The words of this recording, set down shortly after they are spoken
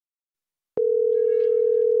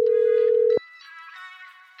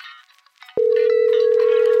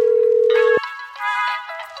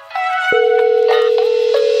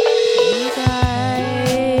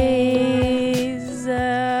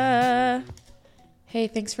Hey,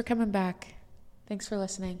 thanks for coming back. Thanks for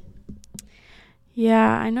listening.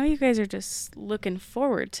 Yeah, I know you guys are just looking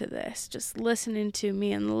forward to this, just listening to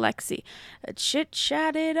me and Lexi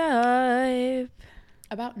chit-chat it up.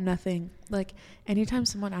 About nothing. Like, anytime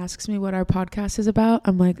someone asks me what our podcast is about,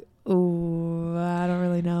 I'm like, oh, I don't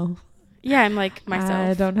really know. Yeah, I'm like myself.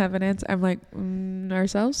 I don't have an answer. I'm like,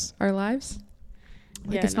 ourselves, our lives.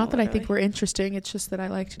 Like, Yeah, it's no, not that I think literally. we're interesting. It's just that I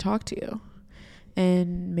like to talk to you.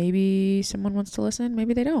 And maybe someone wants to listen.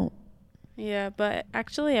 Maybe they don't. Yeah, but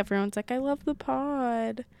actually everyone's like, I love the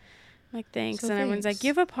pod. I'm like, thanks. So And everyone's like, thanks. you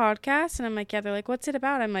have a podcast? And I'm like, yeah. They're like, what's it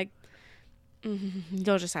about? I'm like,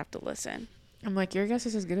 you'll just have to listen. I'm like, your guess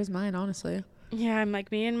is as good as mine, honestly. Yeah, I'm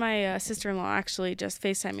like, me and my sister-in-law actually just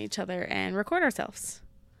FaceTime each other and record ourselves.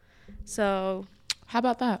 So, How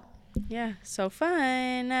about that? yeah, so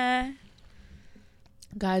fun.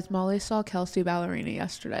 Guys, Molly saw Kelsey Ballerina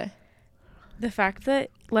yesterday. The fact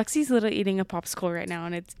that Lexi's literally eating a popsicle right now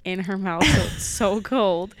and it's in her mouth, so it's so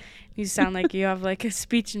cold. You sound like you have like a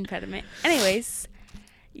speech impediment. Anyways,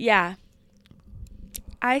 yeah.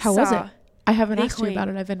 How was it? I haven't the asked you about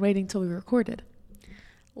queen. it. I've been waiting till we recorded.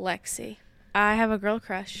 Lexi. I have a girl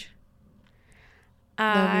crush.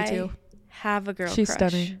 No, me too. Have a girl She's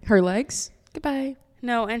crush. stunning. Her legs? Goodbye.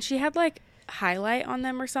 No, and she had like highlight on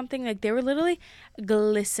them or something. Like they were literally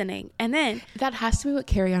glistening. And then That has to be what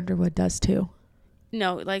Carrie Underwood does too.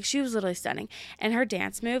 no, like she was literally stunning. And her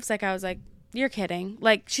dance moves, like I was like, you're kidding.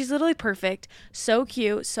 Like she's literally perfect. So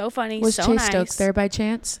cute, so funny, Was so Chase nice. Stokes there by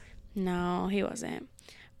chance? No, he wasn't.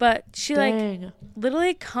 But she like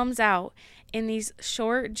literally comes out in these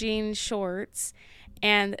short jean shorts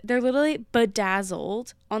and they're literally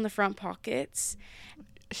bedazzled on the front pockets.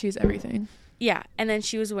 She's everything. Yeah, and then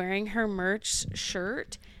she was wearing her merch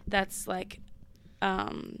shirt that's like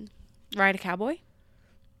Ride a Cowboy.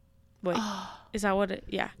 Wait, is that what it?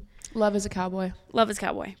 Yeah. Love is a cowboy. Love is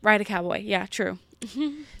Cowboy. Ride a Cowboy. Yeah, true.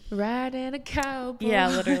 Riding a cowboy. Yeah,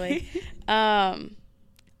 literally.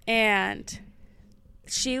 And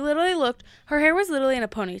she literally looked, her hair was literally in a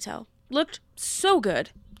ponytail. Looked so good.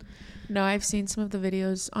 No, I've seen some of the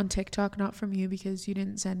videos on TikTok, not from you because you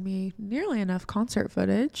didn't send me nearly enough concert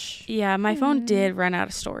footage. Yeah, my phone did run out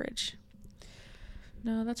of storage.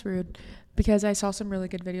 No, that's rude. Because I saw some really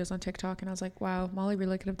good videos on TikTok and I was like, wow, Molly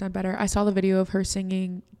really could have done better. I saw the video of her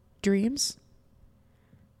singing Dreams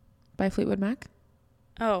by Fleetwood Mac.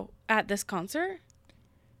 Oh, at this concert?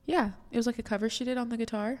 Yeah, it was like a cover she did on the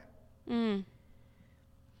guitar. What?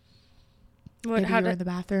 Maybe How you were in did? the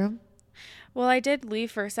bathroom. Well, I did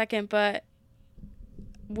leave for a second, but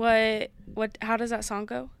what? How does that song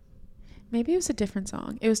go? Maybe it was a different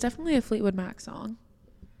song. It was definitely a Fleetwood Mac song.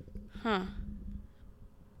 Huh?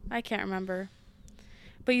 I can't remember.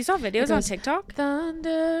 But you saw videos It on goes, TikTok?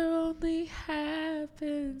 Thunder only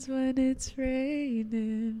happens when it's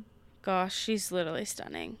raining. Gosh, she's literally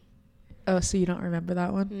stunning. Oh, so you don't remember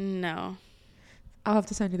that one? No. I'll have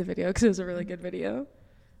to send you the video because it was a really good video.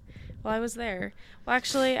 Well, I was there. Well,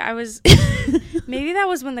 actually, I was. Maybe that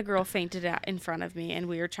was when the girl fainted out in front of me and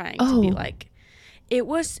we were trying to be like. It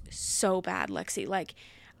was so bad, Lexi. Like,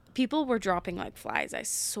 people were dropping like flies, I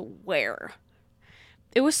swear.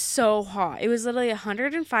 It was so hot. It was literally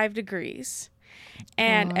 105 degrees.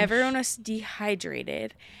 And everyone was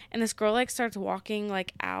dehydrated. And this girl like starts walking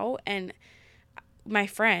like out and my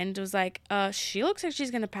friend was like, she looks like she's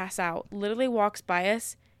gonna pass out. Literally walks by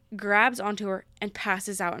us, grabs onto her, and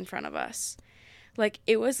passes out in front of us. Like,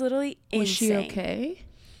 it was literally insane. Was she okay?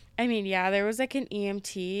 I mean, yeah, there was like an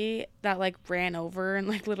EMT that like ran over and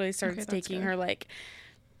like literally started taking her like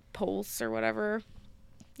pulse or whatever.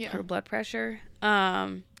 Yeah. Her blood pressure.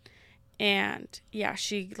 And yeah,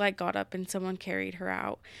 she like got up and someone carried her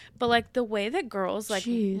out. But like the way that girls like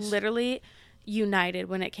literally united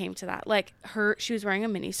when it came to that. Like she was wearing a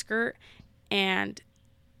mini skirt and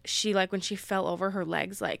she like when she fell over, her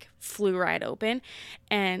legs like flew right open,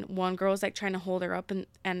 and one girl was like trying to hold her up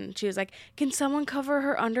and she was like, can someone cover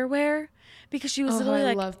her underwear, because she was literally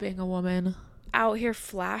like, I love being a woman out here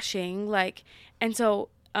flashing like. And so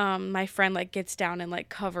my friend like gets down and like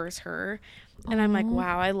covers her, and I'm like,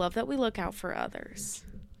 wow, I love that we look out for others.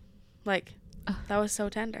 Like that was so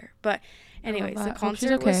tender. But anyways, the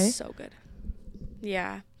concert was so good.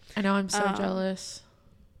 Yeah, I know, I'm so jealous.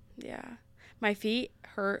 Yeah, my feet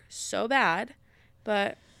hurt so bad,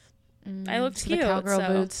 but I looked cute. The cowgirl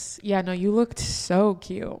boots. Yeah, no, you looked so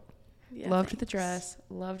cute. Yeah, loved the dress,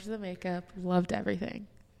 loved the makeup, loved everything.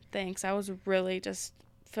 Thanks. I was really just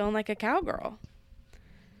feeling like a cowgirl.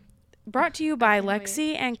 Brought to you by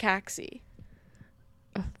Lexi and Caxi.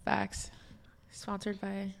 Facts. Sponsored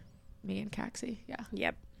by me and Caxi. Yeah.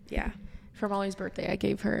 Yep. Yeah. For Molly's birthday, I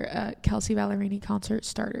gave her a Kelsey Ballerini concert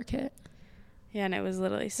starter kit. Yeah, and it was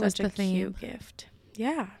literally such a cute gift.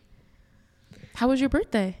 Yeah. How was your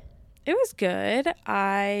birthday? It was good.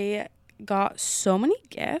 I got so many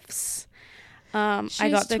gifts. She's I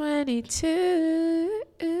got the 22.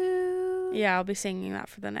 Yeah, I'll be singing that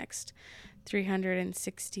for the next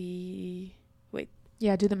 360. Wait.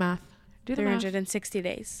 Yeah, do the math. 360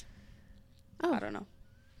 days. Oh, I don't know.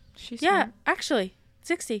 She's yeah, smart. actually,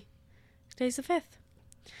 60. Today's the 5th.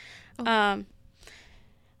 Oh.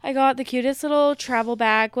 I got the cutest little travel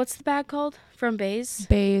bag. What's the bag called? From Baze?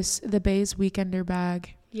 The Baze Weekender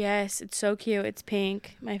bag. Yes, it's so cute. It's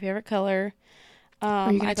pink, my favorite color.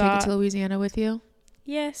 Are you going to take it to Louisiana with you?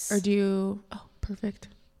 Yes. Or do you... Oh, perfect.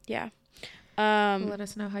 Yeah. Let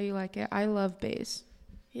us know how you like it. I love Baze.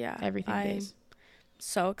 Yeah. Everything Baze.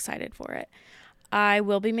 So excited for it. I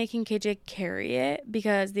will be making KJ carry it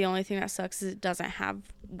because the only thing that sucks is it doesn't have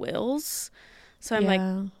wheels. So I'm like,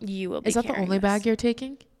 you will be Is that the only bag you're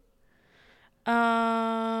taking?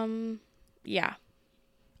 Yeah.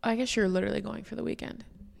 I guess you're literally going for the weekend.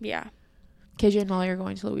 Yeah. KJ and Molly are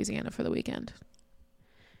going to Louisiana for the weekend.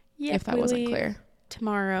 Yeah. If that wasn't clear.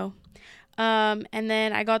 Tomorrow. And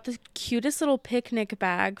then I got the cutest little picnic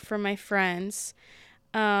bag from my friends.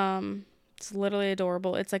 It's literally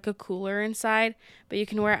adorable. It's like a cooler inside, but you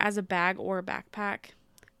can wear it as a bag or a backpack.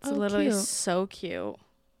 It's literally cute. So cute.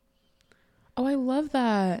 Oh, I love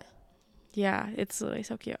that. Yeah, it's literally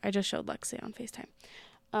so cute. I just showed Lexi on FaceTime.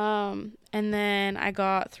 And then I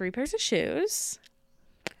got 3 pairs of shoes.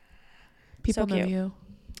 People know you.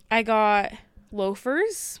 I got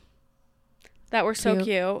loafers that were so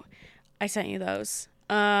cute. I sent you those.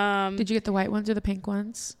 Did you get the white ones or the pink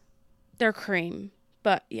ones? They're cream.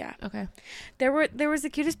 But yeah. Okay. There was the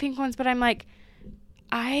cutest pink ones, but I'm like,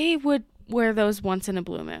 I would wear those once in a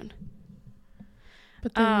blue moon.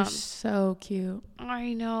 But they were so cute.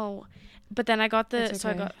 I know. But then I got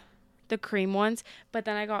I got the cream ones, but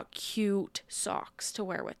then I got cute socks to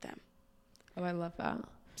wear with them. Oh, I love that.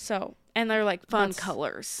 So, and they're like fun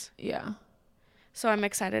colors. Yeah. So I'm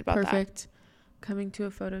excited about that. Perfect. Coming to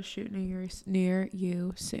a photo shoot near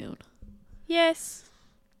you soon. Yes.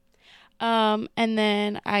 And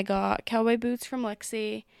then I got cowboy boots from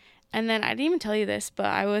Lexi. And then I didn't even tell you this, but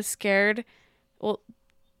I was scared. Well,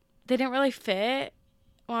 they didn't really fit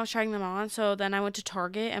when I was trying them on. So then I went to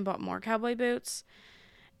Target and bought more cowboy boots.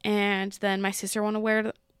 And then my sister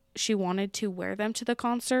wanted to wear them to the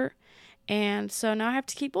concert. And so now I have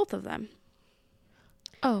to keep both of them.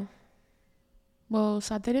 Oh. Well,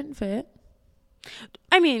 sad they didn't fit.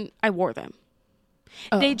 I mean, I wore them.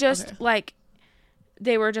 Oh, they just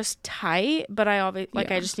they were just tight, but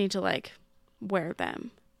I just need to wear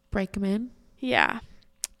them. Break them in. Yeah.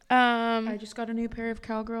 I just got a new pair of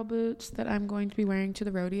cowgirl boots that I'm going to be wearing to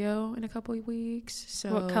the rodeo in a couple of weeks.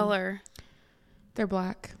 So what color? They're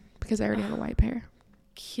black because I already have a white pair.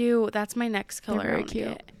 Cute. That's my next color. They're very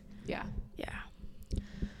cute. Yeah. Yeah.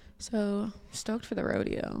 So stoked for the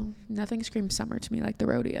rodeo. Nothing screams summer to me like the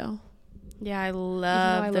rodeo. Yeah, I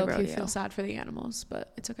love the rodeo. I feel sad for the animals,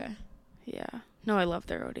 but it's okay. Yeah. No, I love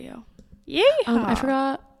the rodeo. Yeah. I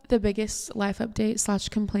forgot the biggest life update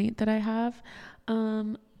 / complaint that I have.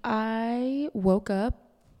 I woke up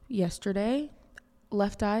yesterday,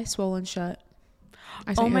 left eye swollen shut.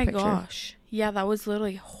 Oh my gosh. Yeah, that was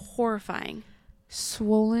literally horrifying.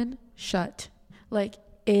 Swollen shut. Like,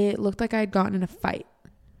 it looked like I had gotten in a fight.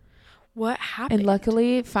 What happened? And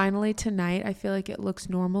luckily, finally tonight, I feel like it looks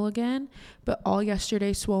normal again. But all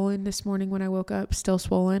yesterday swollen. This morning when I woke up, still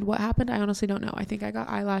swollen. What happened? I honestly don't know. I think I got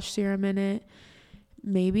eyelash serum in it.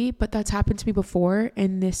 Maybe. But that's happened to me before.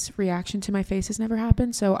 And this reaction to my face has never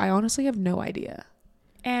happened. So I honestly have no idea.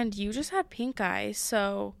 And you just had pink eye.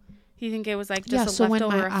 So you think it was like just a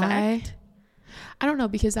leftover effect? I don't know,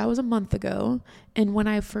 because that was a month ago. And when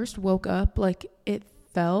I first woke up, like, it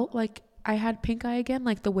felt like I had pink eye again,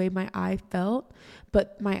 like the way my eye felt,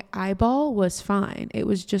 but my eyeball was fine. It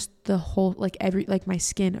was just the whole, my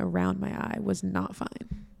skin around my eye was not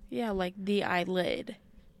fine. Yeah, like the eyelid.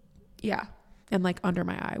 Yeah. And like under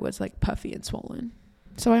my eye was like puffy and swollen.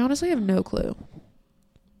 So I honestly have no clue.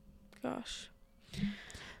 Gosh.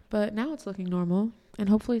 But now it's looking normal, and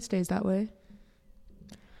hopefully it stays that way.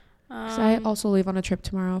 So I also leave on a trip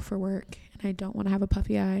tomorrow for work, and I don't want to have a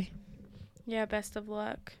puffy eye. Yeah, best of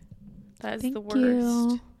luck. That is Thank the worst.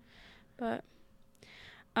 You. But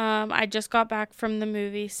I just got back from the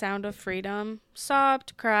movie Sound of Freedom.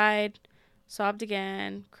 Sobbed, cried, sobbed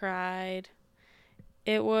again, cried.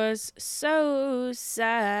 It was so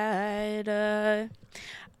sad.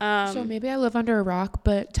 So maybe I live under a rock,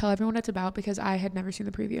 but tell everyone what it's about, because I had never seen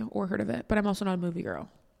the preview or heard of it, but I'm also not a movie girl.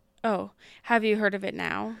 Oh, have you heard of it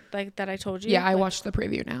now? Like that I told you? Yeah, I watched the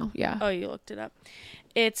preview now. Yeah. Oh, you looked it up.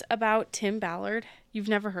 It's about Tim Ballard. You've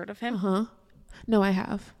never heard of him? Uh-huh. No, I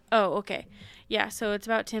have. Oh, okay. Yeah, so it's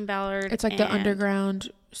about Tim Ballard. It's like the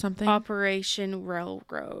underground something. Operation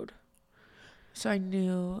Railroad. So I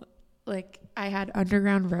knew, like, I had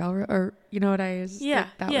underground railroad, or you know what I was? Yeah,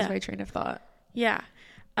 like, that was my train of thought. Yeah.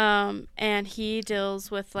 And he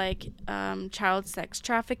deals with like child sex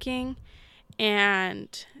trafficking.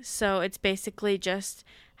 And so it's basically just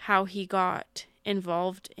how he got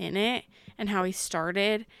involved in it and how he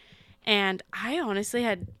started. And I honestly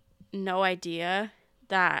had no idea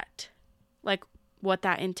that, like, what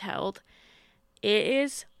that entailed. It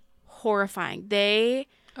is horrifying. They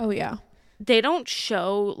don't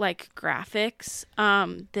show like graphics.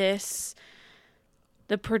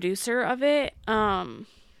 The producer of it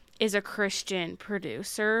is a Christian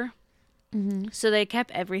producer. Mm-hmm. So they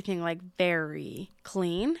kept everything like very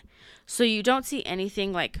clean. So you don't see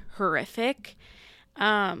anything like horrific.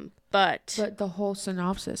 But the whole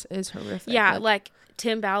synopsis is horrific. Yeah, like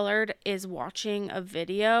Tim Ballard is watching a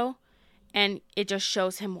video and it just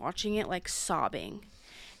shows him watching it like sobbing.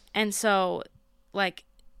 And so like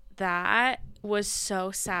that was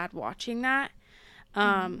so sad watching that.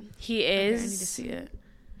 He is I need to see it.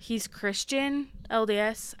 He's Christian,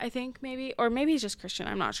 LDS, I think maybe, or maybe he's just Christian,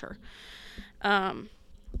 I'm not sure.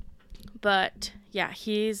 But yeah,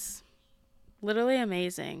 he's literally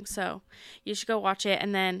amazing. So you should go watch it.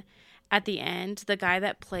 And then at the end, the guy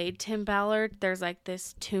that played Tim Ballard, there's like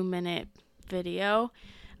this 2-minute video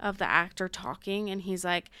of the actor talking, and he's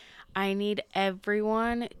like, I need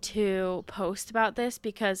everyone to post about this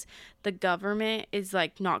because the government is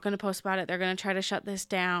like not going to post about it. They're going to try to shut this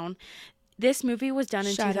down. This movie was done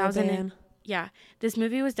in 2000. Yeah, this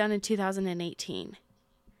movie was done in 2018.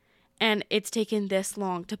 And it's taken this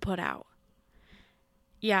long to put out.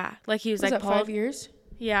 Yeah, like he was like, 5 years?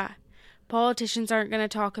 Yeah. Politicians aren't going to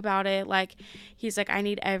talk about it. Like, he's like, I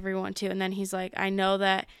need everyone to. And then he's like, I know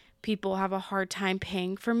that people have a hard time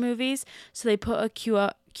paying for movies. So they put a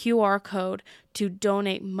QR code to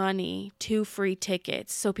donate money to free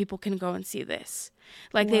tickets so people can go and see this.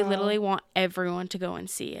 Like, They literally want everyone to go and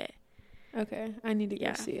see it. Okay, I need to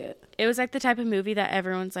go see it. It was like the type of movie that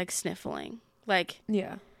everyone's like sniffling. Like,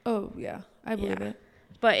 yeah. Oh, yeah. I believe it.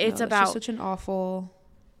 But it's about just such an awful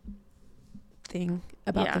thing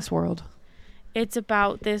about this world. It's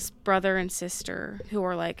about this brother and sister who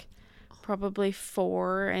are like probably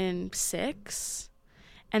 4 and 6,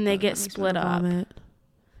 and they get split up.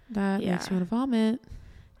 That makes me want to vomit.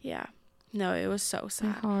 Yeah. No, it was so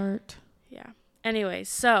sad. My heart. Yeah. Anyways,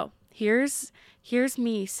 so here's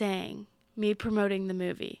me promoting the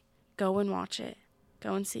movie. Go and watch it.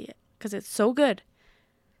 Go and see it because it's so good.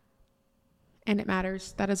 And it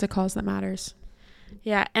matters. That is a cause that matters.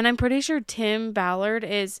 Yeah, and I'm pretty sure Tim Ballard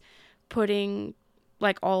is putting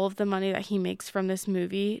like all of the money that he makes from this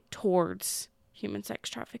movie towards human sex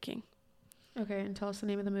trafficking. Okay, and tell us the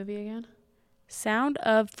name of the movie again. Sound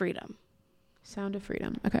of Freedom. Sound of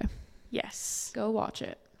Freedom. Okay. Yes. Go watch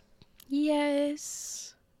it.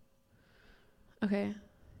 Yes. Okay.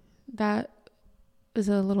 That is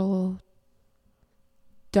a little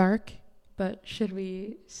dark, but should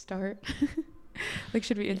we start? Like,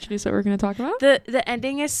 should we introduce what we're going to talk about? The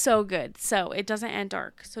ending is so good, so it doesn't end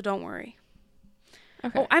dark, so don't worry.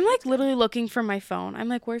 Okay. Oh, I'm like literally looking for my phone. I'm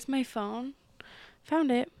like, where's my phone? Found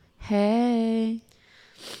it. Hey.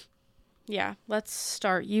 Yeah, let's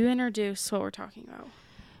start. You introduce what we're talking about.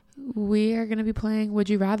 We are going to be playing Would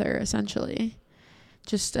You Rather, essentially.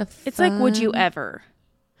 Just a fun... It's like, would you ever?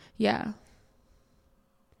 Yeah.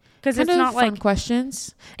 Because it's not fun like...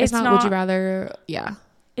 questions. It's not would you rather... Yeah.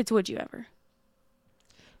 It's would you ever.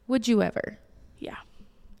 Would you ever? Yeah.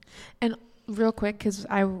 And real quick, because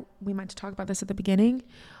we meant to talk about this at the beginning,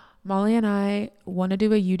 Molly and I want to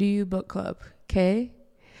do a You Do You book club, okay?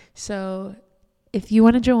 So if you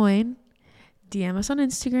want to join, DM us on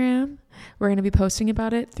Instagram. We're going to be posting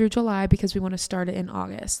about it through July because we want to start it in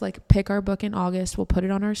August. Like, pick our book in August. We'll put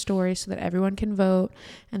it on our story so that everyone can vote,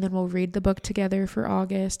 and then we'll read the book together for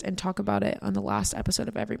August and talk about it on the last episode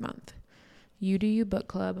of every month. You Do You book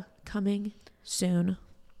club coming soon.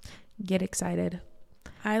 Get excited.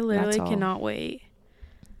 I literally cannot wait.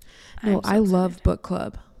 No, I love book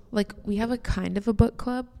club. Like, we have a kind of a book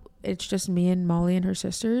club. It's just me and Molly and her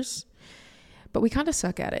sisters, but we kind of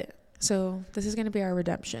suck at it. So this is going to be our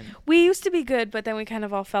redemption. We used to be good, but then we kind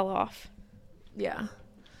of all fell off. Yeah.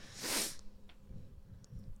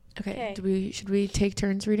 Okay. Should we take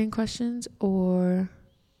turns reading questions or?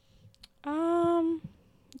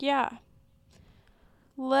 Yeah.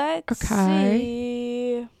 Let's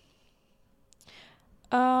see.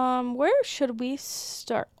 Where should we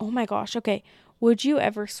start? Oh my gosh. Okay. Would you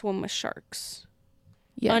ever swim with sharks?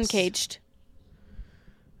 Yes. Uncaged.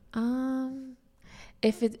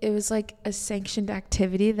 If it was like a sanctioned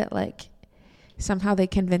activity that like somehow they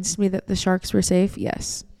convinced me that the sharks were safe,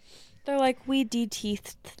 yes. They're like, we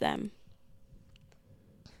de-teethed them.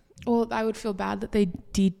 Well, I would feel bad that they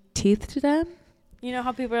de-teethed them. You know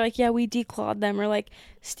how people are like, yeah, we declawed them, or like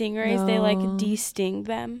stingrays, they like de-sting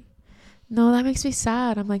them. No, that makes me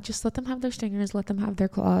sad. I'm like, just let them have their stingers, let them have their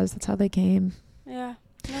claws. That's how they came. Yeah.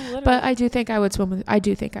 No, literally. But I do think I would swim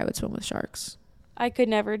with sharks. I could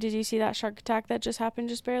never. Did you see that shark attack that just happened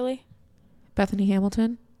just barely? Bethany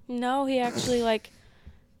Hamilton? No, he actually like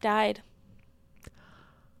died.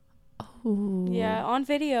 Oh. Yeah, on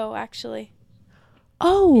video actually.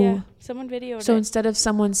 Oh. Yeah, someone videoed it. So instead of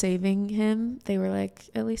someone saving him, they were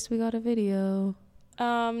like, at least we got a video.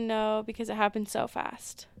 No, because it happened so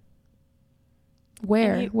fast.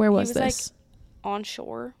 Where? Where was this? Like on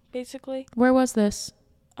shore, basically. Where was this?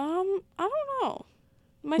 I don't know.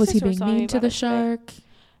 My Was he sister being mean to the shark?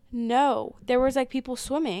 No, there was like people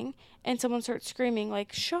swimming, and someone started screaming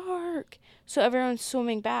like shark. So everyone's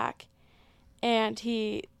swimming back, and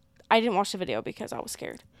I didn't watch the video because I was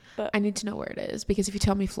scared. But I need to know where it is, because if you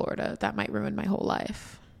tell me Florida, that might ruin my whole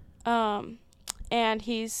life. And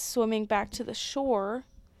he's swimming back to the shore,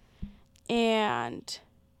 and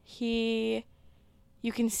you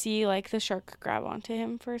can see like the shark grab onto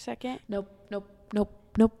him for a second. Nope.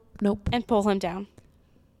 And pull him down.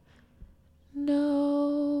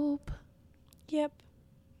 Nope. Yep.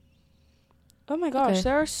 Oh my gosh, Okay.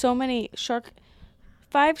 there are so many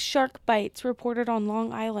 5 shark bites reported on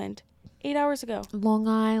Long Island 8 hours ago. Long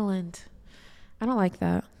Island. I don't like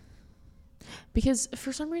that. Because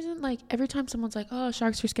for some reason, like, every time someone's like, oh,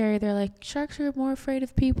 sharks are scary, they're like, sharks are more afraid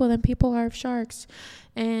of people than people are of sharks.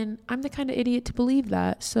 And I'm the kind of idiot to believe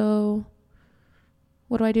that. So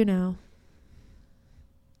what do I do now?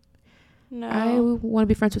 No. I want to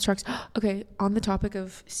be friends with sharks. Okay, on the topic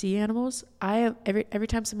of sea animals, every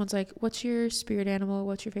time someone's like, what's your spirit animal?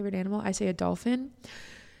 What's your favorite animal? I say a dolphin.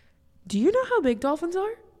 Do you know how big dolphins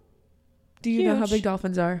are? Do you know how big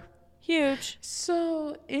dolphins are? Huge.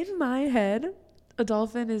 So in my head, a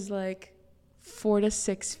dolphin is like 4 to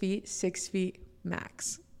 6 feet, 6 feet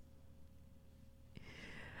max.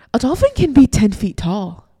 A dolphin can be 10 feet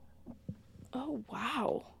tall. Oh,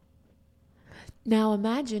 wow. Now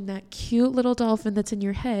imagine that cute little dolphin that's in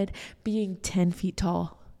your head being 10 feet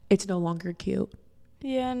tall. It's no longer cute.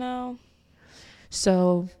 Yeah, no.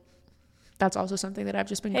 So that's also something that I've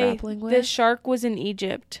just been grappling with. The shark was in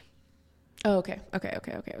Egypt. Oh, okay.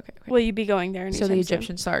 Will you be going there anytime So the soon?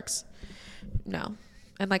 Egyptian sharks. No.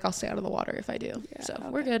 And like I'll stay out of the water if I do. Yeah, so okay.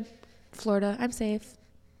 We're good. Florida, I'm safe.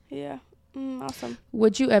 Yeah. Awesome.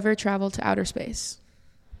 Would you ever travel to outer space?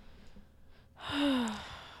 I'm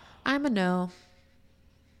a no.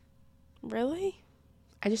 Really?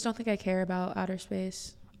 I just don't think I care about outer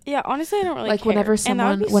space. Yeah, honestly, I don't really like care.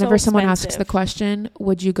 whenever someone asks the question,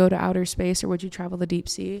 would you go to outer space or would you travel the deep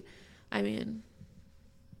sea? I mean,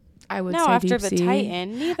 I would say after deep the sea.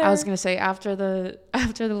 Titan, neither. I was gonna say after the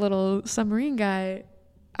little submarine guy,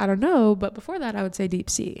 I don't know, but before that, I would say deep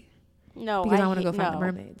sea. No, because I want to go find the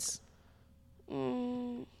mermaids.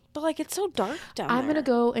 But like it's so dark down there. I'm gonna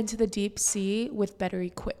go into the deep sea with better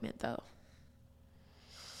equipment though.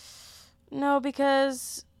 No,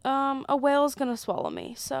 because a whale's gonna swallow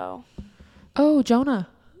me. So. Oh, Jonah.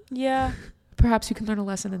 Yeah. Perhaps you can learn a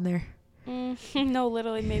lesson in there. No,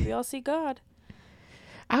 literally, maybe I'll see God.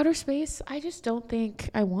 Outer space, I just don't think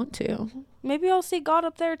I want to. Maybe I'll see God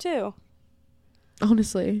up there too.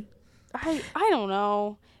 Honestly. I don't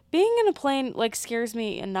know. Being in a plane like scares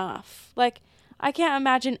me enough. Like I can't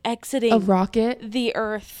imagine exiting a rocket, the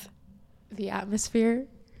Earth, the atmosphere.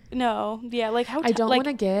 No, yeah, like how I don't want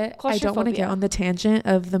to get on the tangent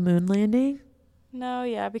of the moon landing. No,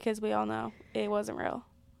 yeah, because we all know it wasn't real.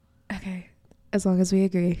 Okay, as long as we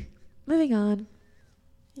agree. Moving on.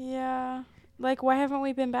 Yeah, like why haven't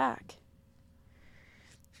we been back?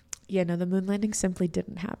 Yeah, no, the moon landing simply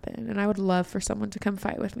didn't happen, and I would love for someone to come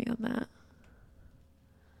fight with me on that.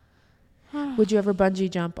 Would you ever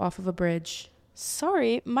bungee jump off of a bridge?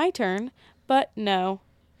 Sorry, my turn, but no.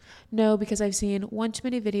 No, because I've seen one too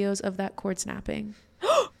many videos of that cord snapping.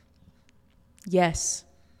 Yes.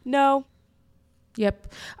 No.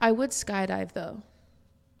 Yep. I would skydive, though.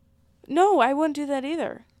 No, I wouldn't do that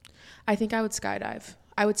either. I think I would skydive.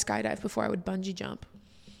 I would skydive before I would bungee jump.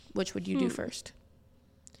 Which would you do first?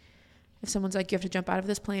 If someone's like, you have to jump out of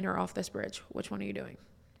this plane or off this bridge, which one are you doing?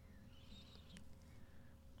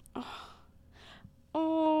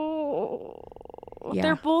 Oh, Yeah.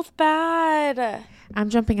 They're both bad. I'm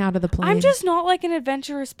jumping out of the plane. I'm just not like an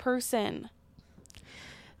adventurous person.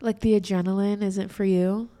 Like the adrenaline isn't for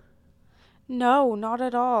you? No, not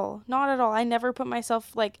at all. Not at all. I never put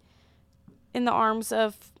myself like in the arms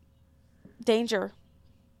of danger.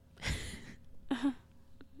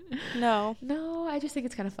 No. No, I just think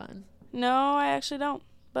it's kind of fun. No, I actually don't.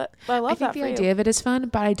 But I love that for you. I think the idea of it is fun,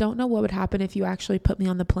 but I don't know what would happen if you actually put me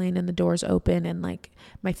on the plane and the doors open and like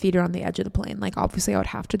my feet are on the edge of the plane. Like obviously I would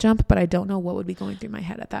have to jump, but I don't know what would be going through my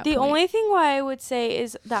head at that point. The only thing why I would say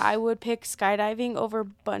is that I would pick skydiving over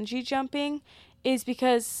bungee jumping is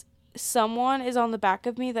because someone is on the back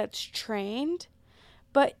of me that's trained.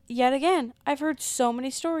 But yet again, I've heard so many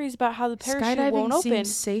stories about how the parachute won't open. Skydiving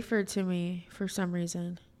seems safer to me for some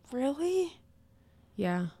reason. Really?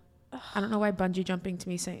 Yeah. Ugh. I don't know why bungee jumping to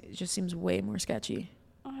me it just seems way more sketchy.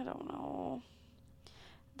 I don't know.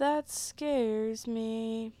 That scares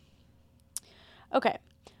me. Okay.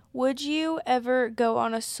 Would you ever go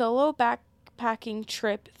on a solo backpacking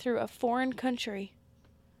trip through a foreign country?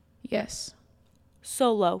 Yes.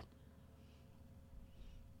 Solo.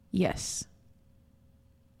 Yes.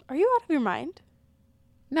 Are you out of your mind?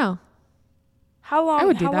 No. How long? I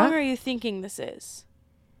would do how that. long are you thinking this is?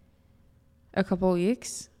 A couple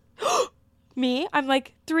weeks. Me? I'm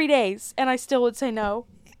like 3 days, and I still would say no.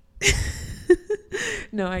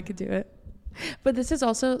 No, I could do it. But this is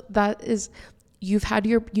also you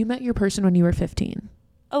met your person when you were 15.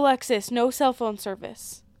 Alexis, no cell phone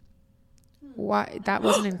service. Why? That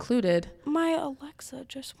wasn't included. My Alexa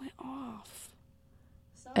just went off.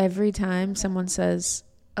 Every time someone says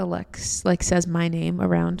says my name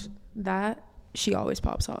around that, she always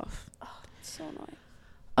pops off. Oh, it's so annoying.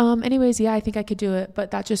 Anyways, yeah, I think I could do it, but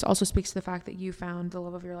that just also speaks to the fact that you found the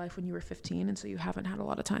love of your life when you were 15, and so you haven't had a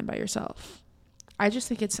lot of time by yourself. I just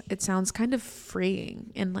think it sounds kind of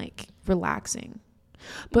freeing and like relaxing.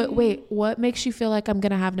 But wait, what makes you feel like I'm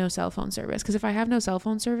gonna have no cell phone service? Because if I have no cell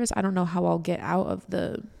phone service, I don't know how I'll get out of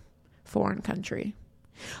the foreign country.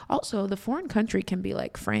 Also, the foreign country can be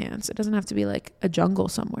like France. It doesn't have to be like a jungle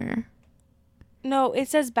somewhere. No, it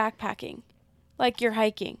says backpacking, like you're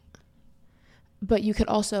hiking. But you could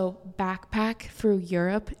also backpack through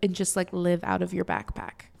Europe and just like live out of your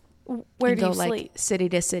backpack. Where do you like sleep? City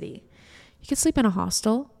to city. You could sleep in a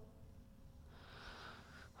hostel.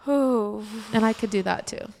 Oh. And I could do that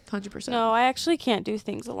too. 100%. No, I actually can't do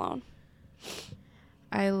things alone.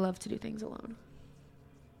 I love to do things alone.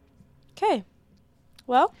 Okay.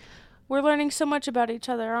 Well, we're learning so much about each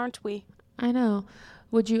other, aren't we? I know.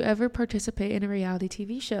 Would you ever participate in a reality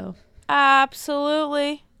TV show?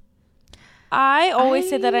 Absolutely. I always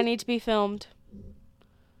say that I need to be filmed.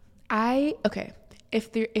 Okay.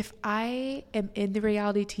 If I am in the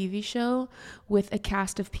reality TV show with a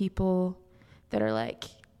cast of people that are like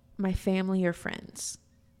my family or friends,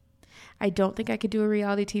 I don't think I could do a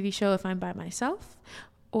reality TV show if I'm by myself,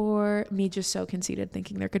 or me just so conceited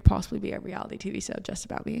thinking there could possibly be a reality TV show just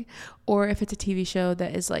about me, or if it's a TV show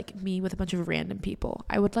that is like me with a bunch of random people.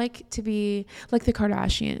 I would like to be like the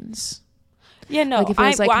Kardashians. Yeah, no, like if it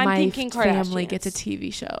was I'm my thinking family Kardashians. gets a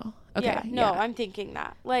TV show. Okay, yeah, no, I'm thinking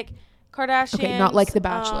that. Like Kardashians. Okay, not like The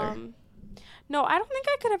Bachelor. No, I don't think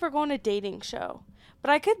I could ever go on a dating show. But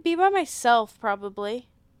I could be by myself probably.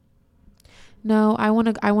 No, I want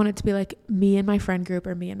it to be like me and my friend group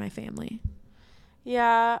or me and my family.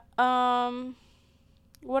 Yeah.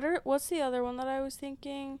 What's the other one that I was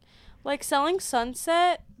thinking? Like Selling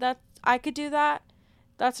Sunset, that I could do that.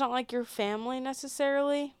 That's not like your family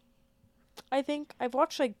necessarily. I think I've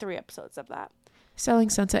watched like 3 episodes of that. Selling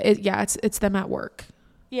Sunset, it's them at work.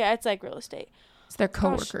 Yeah, it's like real estate. It's their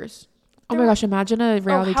coworkers. Oh my gosh, imagine a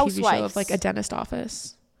reality TV show of like a dentist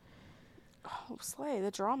office. Oh, slay,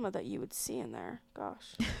 the drama that you would see in there.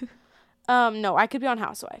 Gosh. No, I could be on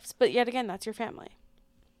Housewives, but yet again, that's your family.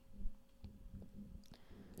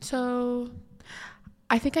 So,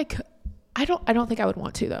 I think I could. I don't think I would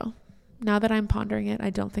want to though. Now that I'm pondering it, I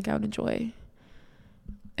don't think I would enjoy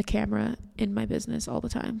a camera in my business all the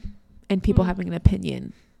time and people having an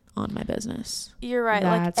opinion on my business. You're right.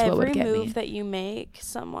 That's like what every would get move me. that you make,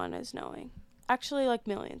 someone is knowing. Actually, like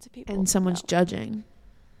millions of people. And someone's judging.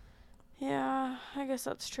 Yeah, I guess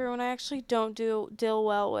that's true. And I actually don't deal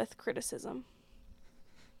well with criticism.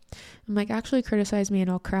 I'm like, actually criticize me and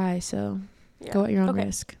I'll cry. So go at your own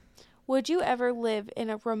risk. Would you ever live in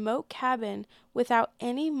a remote cabin without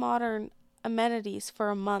any modern amenities for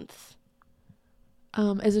a month?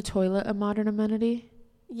 Is a toilet a modern amenity?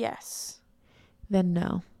 Yes. Then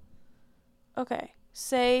no. Okay.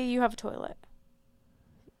 Say you have a toilet.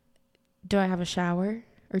 Do I have a shower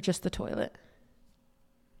or just the toilet?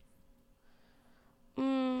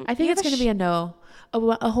 I think it's going to be a no.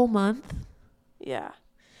 A whole month? Yeah.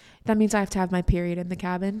 That means I have to have my period in the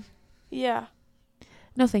cabin. Yeah.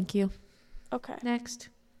 No, thank you. Okay. Next.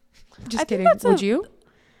 Just kidding. Would you?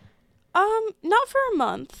 Not for a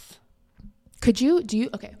month. Do you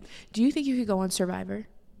think you could go on Survivor?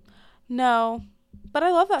 No. But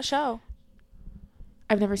I love that show.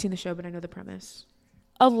 I've never seen the show, but I know the premise.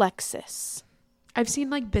 Alexis. I've seen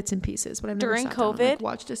like bits and pieces, but I've never During sat down and, COVID, like,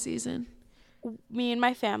 watched a season. Me and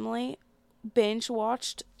my family binge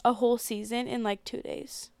watched a whole season in like 2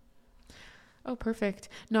 days. Oh, perfect.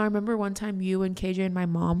 No, I remember one time you and KJ and my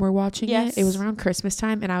mom were watching Yes. it. It was around Christmas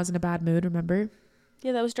time, and I was in a bad mood, remember?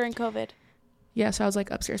 Yeah, that was during COVID. Yeah, so I was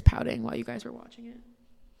like upstairs pouting while you guys were watching it.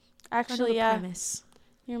 Actually, yeah. Premise.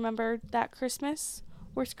 You remember that Christmas?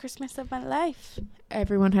 Worst Christmas of my life.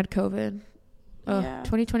 Everyone had COVID. Oh, Yeah.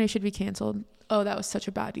 2020 should be canceled. Oh, that was such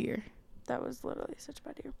a bad year. That was literally such a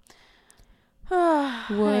bad year.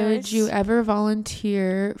 Would you ever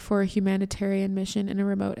volunteer for a humanitarian mission in a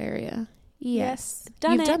remote area? Yes.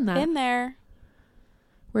 You've done that. Been there.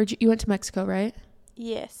 You went to Mexico, right?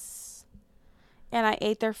 Yes. And I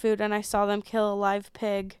ate their food and I saw them kill a live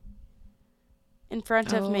pig in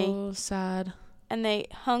front of me. Oh, sad. And they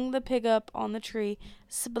hung the pig up on the tree,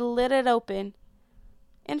 split it open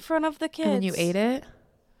in front of the kids. And then you ate it?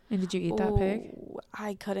 And did you eat that pig?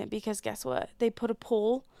 I couldn't, because guess what? They put a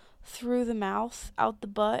pole through the mouth, out the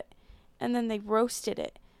butt, and then they roasted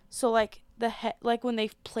it. So like the head, like when they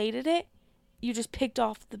plated it, you just picked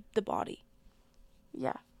off the body.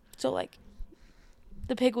 Yeah. So like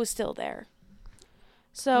the pig was still there.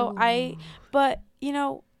 So but you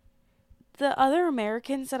know, the other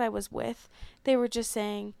Americans that I was with, they were just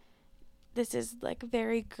saying, this is like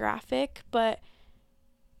very graphic, but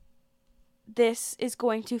this is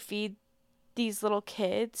going to feed these little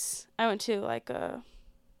kids. I went to like a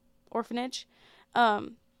orphanage.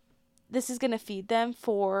 This is going to feed them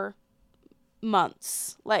for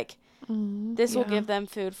months. Like this will give them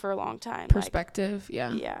food for a long time. Perspective. Like,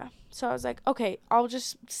 yeah. Yeah. So I was like, okay, I'll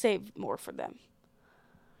just save more for them.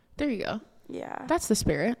 There you go. Yeah. That's the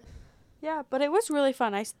spirit. Yeah, but it was really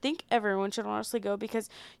fun. I think everyone should honestly go, because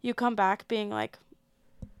you come back being like,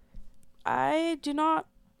 I do not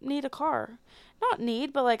need a car. Not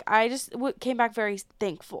need, but like I just came back very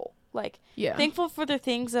thankful. Like, thankful for the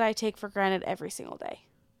things that I take for granted every single day.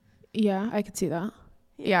 Yeah, I could see that.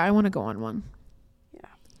 Yeah, I want to go on one. Yeah.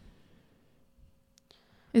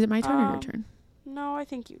 Is it my turn or your turn? No, I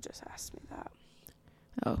think you just asked me that.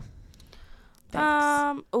 Oh.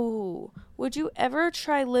 Thanks. Would you ever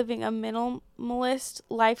try living a minimalist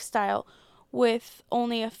lifestyle with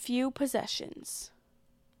only a few possessions?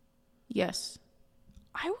 Yes.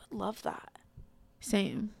 I would love that.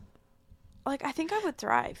 Same. Like, I think I would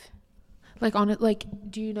thrive. Like, on it, like,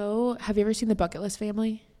 do you know, have you ever seen the Bucket List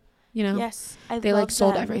family? You know? Yes. They like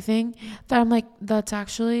sold everything. That I'm like, that's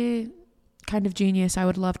actually kind of genius. I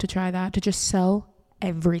would love to try that, to just sell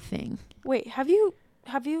everything. Wait, have you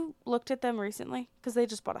looked at them recently? Because they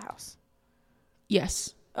just bought a house.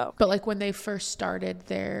 Yes. Oh. Okay. But like when they first started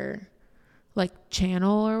their like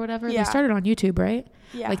channel or whatever, yeah. They started on YouTube, right?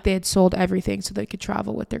 Yeah. Like they had sold everything so they could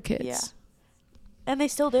travel with their kids. Yeah. And they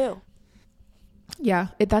still do. Yeah.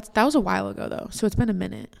 That was a while ago though. So it's been a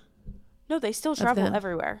minute. No, they still travel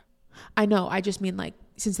everywhere. I know. I just mean like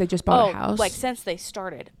since they just bought a house. Like since they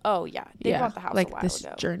started. Oh yeah. They bought the house like a while this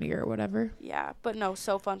ago. journey or whatever. Yeah. But no,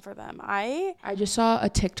 so fun for them. I just saw a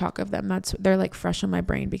TikTok of them. They're like fresh on my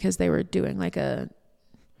brain because they were doing like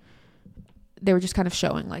they were just kind of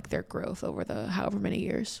showing like their growth over the however many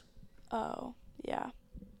years. Oh, yeah.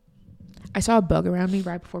 I saw a bug around me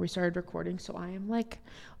right before we started recording, so I am like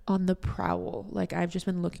on the prowl. Like I've just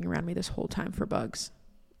been looking around me this whole time for bugs.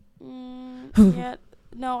 Yeah.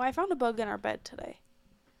 No, I found a bug in our bed today.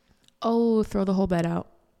 Oh, throw the whole bed out.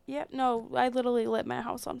 Yep. No, I literally lit my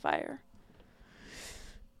house on fire.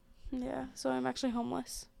 Yeah, so I'm actually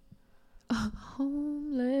homeless.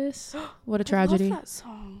 Homeless. What a tragedy. I love that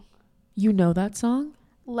song. You know that song?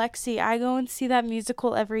 Lexi, I go and see that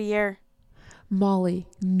musical every year. Molly,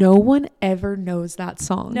 no one ever knows that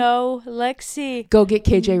song. No, Lexi. Go get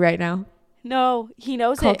KJ right now. No, he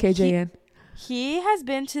knows Call it. KJ in. He has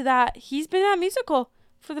been to that. He's been at musical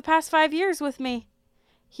for the past 5 years with me.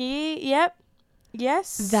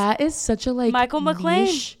 Yes. That is such a like Michael McLean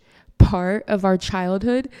niche part of our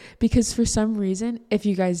childhood, because for some reason, if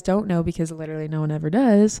you guys don't know, because literally no one ever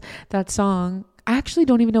does, that song, I actually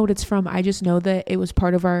don't even know what it's from. I just know that it was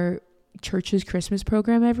part of our church's Christmas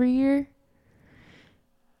program every year.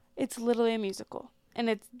 It's literally a musical, and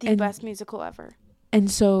it's the best musical ever. And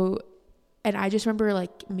so And I just remember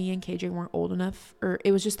like me and KJ weren't old enough, or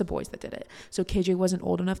it was just the boys that did it. So KJ wasn't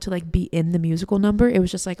old enough to like be in the musical number. It was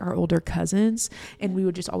just like our older cousins, and we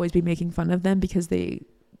would just always be making fun of them because they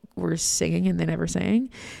were singing and they never sang.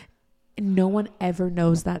 And no one ever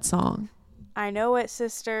knows that song. I know it,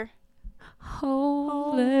 sister.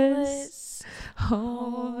 Homeless,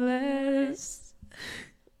 homeless,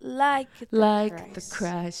 like the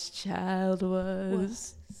Christ child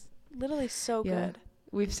was. Literally so good.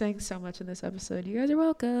 We've sang so much in this episode. You guys are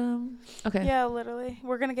welcome. Okay. Yeah, literally.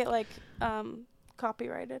 We're going to get like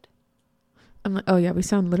copyrighted. I'm like, oh yeah, we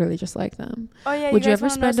sound literally just like them. Oh yeah. Would you ever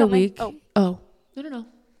spend a week? Oh. No.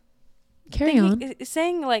 Carry on.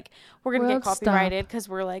 Saying like we're going to get copyrighted because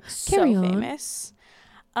we're like so famous.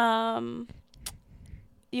 You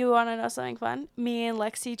want to know something fun? Me and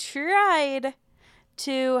Lexi tried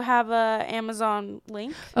to have a Amazon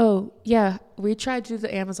link. Oh, yeah. We tried to do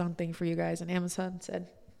the Amazon thing for you guys, and Amazon said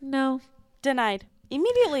no. Denied.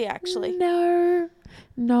 Immediately, actually. No.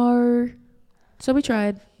 So we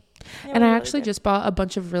tried. Yeah, and I actually just bought a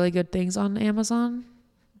bunch of really good things on Amazon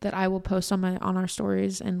that I will post on our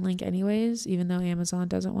stories and link anyways, even though Amazon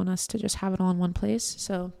doesn't want us to just have it all in one place.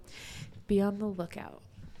 So be on the lookout.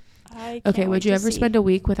 Okay, would you ever spend a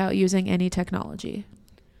week without using any technology?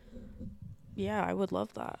 Yeah, I would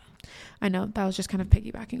love that. I know, that was just kind of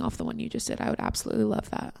piggybacking off the one you just did. I would absolutely love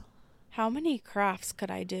that. How many crafts could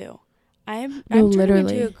I do? I'm literally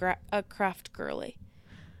turning into a craft girly.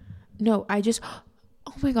 No,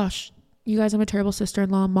 oh my gosh, you guys, I'm a terrible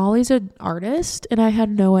sister-in-law. Molly's an artist, and I had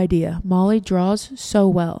no idea. Molly draws so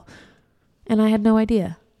well, and I had no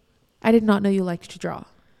idea. I did not know you liked to draw.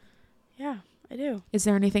 Yeah, I do. Is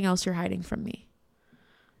there anything else you're hiding from me?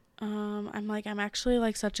 I'm actually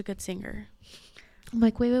like such a good singer. I'm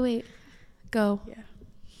like, wait. Go. Yeah.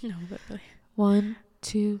 No, literally. 1,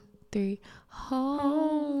 2, 3.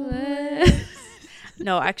 Homeless.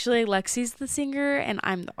 No, actually, Lexi's the singer and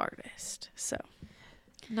I'm the artist. So.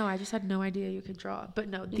 No, I just had no idea you could draw. But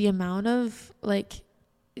no, the amount of like,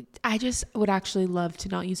 I just would actually love to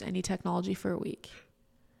not use any technology for a week.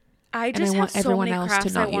 I just want everyone else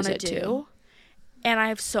to not use it too. And I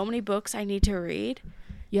have so many books I need to read.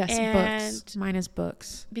 Yes, and books. Mine is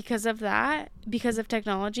books. Because of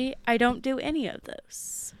technology, I don't do any of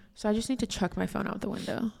those. So I just need to chuck my phone out the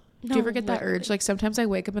window. Do you ever get that urge? Like sometimes I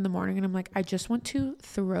wake up in the morning and I'm like, I just want to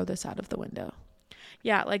throw this out of the window.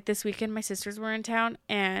 Yeah, like this weekend, my sisters were in town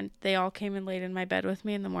and they all came and laid in my bed with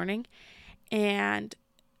me in the morning. And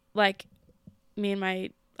like me and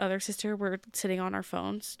my other sister were sitting on our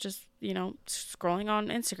phones, just, scrolling on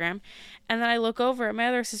Instagram. And then I look over at my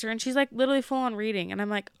other sister and she's like literally full on reading. And I'm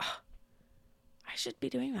like, oh, I should be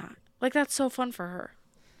doing that. Like, that's so fun for her.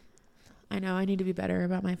 I know. I need to be better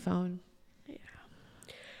about my phone. Yeah.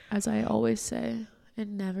 As I always say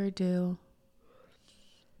and never do.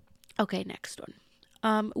 Okay, next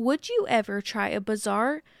one. Would you ever try a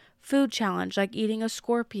bizarre food challenge like eating a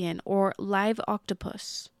scorpion or live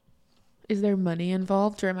octopus? Is there money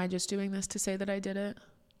involved, or am I just doing this to say that I did it?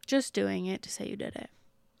 Just doing it to say you did it.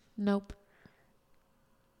 Nope.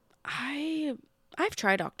 I've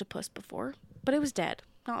tried octopus before, but it was dead,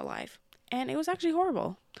 not alive, and it was actually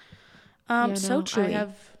horrible. So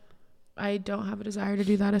chewy. I don't have a desire to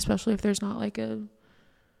do that, especially if there's not like a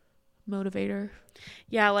motivator.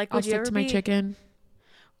 Yeah, like I'll stick to my chicken.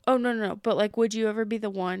 Oh no! But like, would you ever be the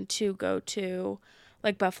one to go to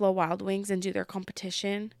like Buffalo Wild Wings and do their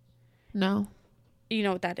competition? No. You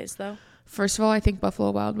know what that is, though? First of all, I think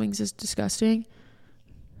Buffalo Wild Wings is disgusting.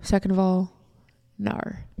 Second of all,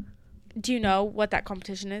 nar. Do you know what that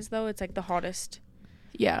competition is, though? It's like the hottest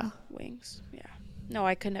wings. Yeah. No,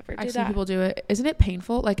 I could never do that. I've seen people do it. Isn't it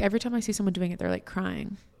painful? Like, every time I see someone doing it, they're, like,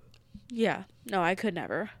 crying. Yeah. No, I could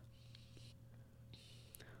never.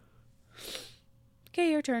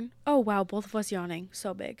 Okay, your turn. Oh, wow. Both of us yawning.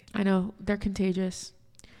 So big. I know. They're contagious.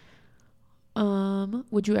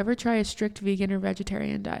 Would you ever try a strict vegan or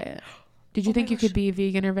vegetarian diet? Did you think you could be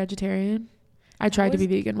vegan or vegetarian? I tried to be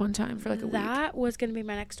vegan one time for like a week. That was going to be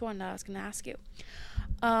my next one that I was going to ask you.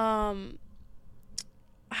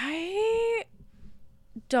 I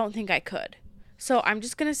don't think I could. So I'm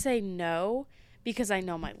just going to say no because I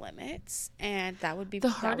know my limits, and that would be the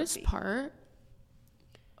hardest part.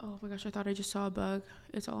 Oh my gosh, I thought I just saw a bug.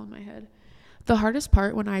 It's all in my head. The hardest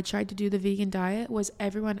part when I tried to do the vegan diet was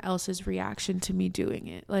everyone else's reaction to me doing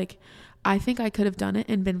it. Like, I think I could have done it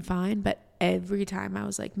and been fine, but every time I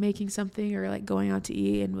was like making something or like going out to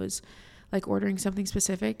eat and was like ordering something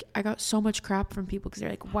specific, I got so much crap from people because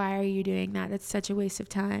they're like, why are you doing that? That's such a waste of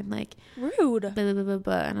time. Like, rude. Blah, blah, blah,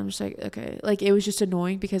 blah. And I'm just like, okay. Like, it was just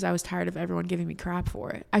annoying because I was tired of everyone giving me crap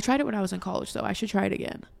for it. I tried it when I was in college, though. I should try it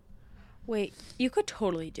again. Wait, you could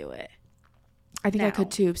totally do it. I think I could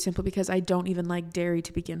too, simply because I don't even like dairy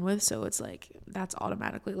to begin with. So it's like, that's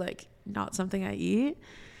automatically like not something I eat.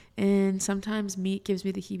 And sometimes meat gives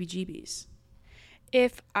me the heebie-jeebies.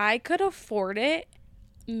 If I could afford it,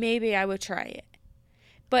 maybe I would try it.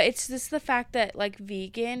 But it's just the fact that like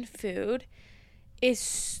vegan food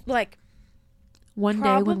is like... One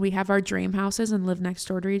day when we have our dream houses and live next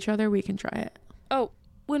door to each other, we can try it. Oh,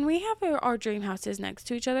 when we have our dream houses next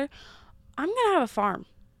to each other, I'm going to have a farm.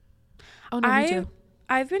 Oh, no, me too.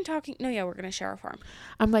 I've been talking... No, yeah, we're going to share a farm.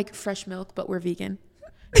 I'm like fresh milk, but we're vegan.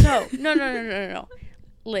 No.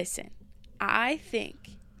 Listen, I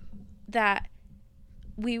think that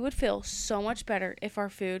we would feel so much better if our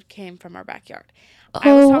food came from our backyard.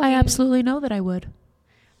 I absolutely know that I would.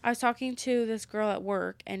 I was talking to this girl at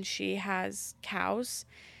work, and she has cows,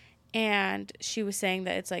 and she was saying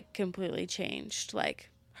that it's like completely changed like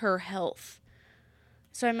her health.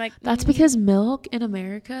 So I'm like, that's because milk in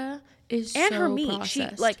America is and so her meat.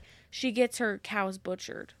 processed. She gets her cows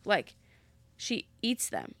butchered. Like, she eats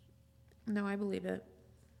them. No, I believe it.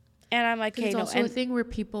 And I'm like, okay, it's also a thing where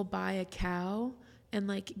people buy a cow and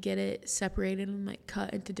like get it separated and like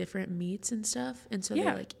cut into different meats and stuff, and so they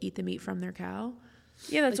like eat the meat from their cow.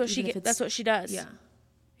 Yeah, that's like, that's what she does.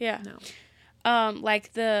 Yeah. No.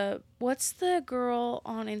 Like what's the girl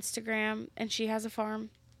on Instagram and she has a farm?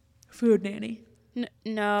 Food Nanny.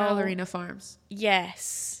 No. Ballerina Farms.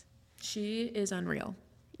 Yes. She is unreal.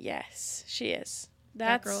 Yes, she is.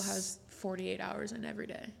 That girl has 48 hours in every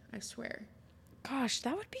day, I swear. Gosh,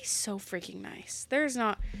 that would be so freaking nice. There's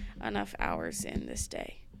not enough hours in this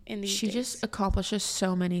day. She just accomplishes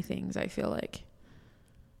so many things, I feel like.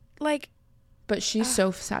 But she's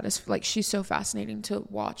so she's so fascinating to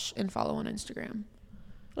watch and follow on Instagram.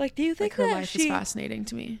 Like, do you think her life is fascinating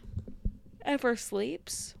to me? Ever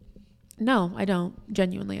sleeps? No, I don't.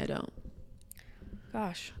 Genuinely, I don't.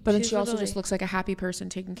 Gosh. But then she also just looks like a happy person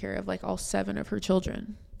taking care of like all 7 of her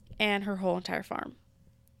children. And her whole entire farm.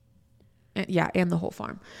 And the whole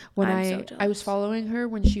farm. When I was following her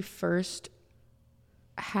when she first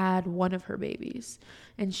had one of her babies,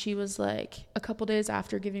 and she was like a couple days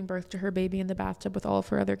after giving birth to her baby in the bathtub with all of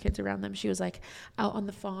her other kids around them, she was like out on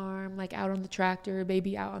the farm, like out on the tractor,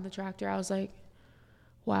 baby out on the tractor. I was like,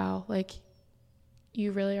 wow, like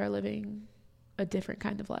you really are living a different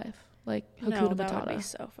kind of life. Like, Hakuna Matata. That would be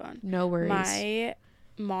so fun. No worries. My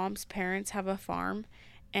mom's parents have a farm,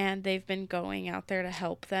 and they've been going out there to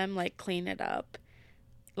help them like clean it up,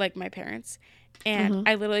 like my parents. And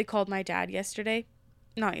I literally called my dad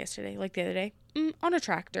not yesterday, like the other day, on a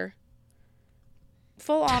tractor.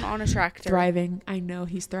 Full on a tractor. Thriving. I know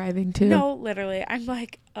he's thriving too. No, literally. I'm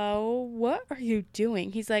like, oh, what are you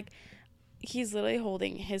doing? He's literally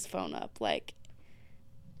holding his phone up, like,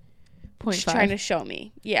 0.5. Trying to show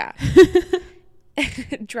me. Yeah.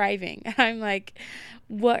 Driving. I'm like,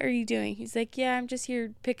 what are you doing? He's like, yeah, I'm just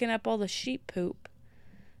here picking up all the sheep poop.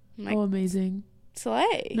 I'm like, oh, amazing.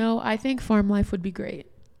 Slay. No, I think farm life would be great.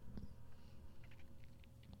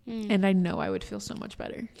 And I know I would feel so much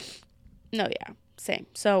better. No, yeah. Same.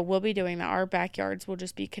 So we'll be doing that. Our backyards will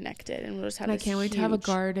just be connected, and we'll just have I can't wait to have a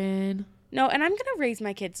garden. No, and I'm going to raise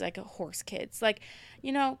my kids like horse kids. Like,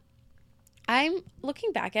 you know, I'm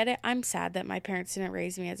looking back at it, I'm sad that my parents didn't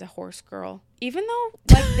raise me as a horse girl. Even though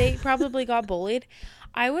like they probably got bullied.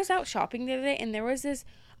 I was out shopping the other day, and there was this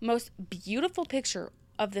most beautiful picture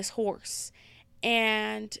of this horse.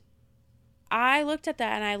 And I looked at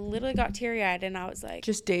that, and I literally got teary-eyed, and I was like...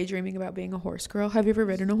 Just daydreaming about being a horse girl. Have you ever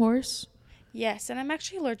ridden a horse? Yes, and I'm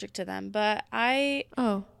actually allergic to them, but I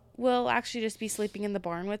will actually just be sleeping in the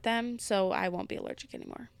barn with them, so I won't be allergic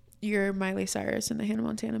anymore. You're Miley Cyrus in the Hannah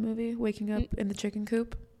Montana movie, waking up in the chicken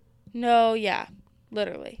coop? No, yeah,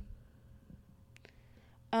 literally.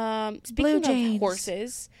 Speaking of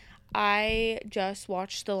horses, I just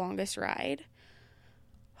watched The Longest Ride.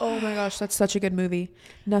 Oh my gosh, that's such a good movie.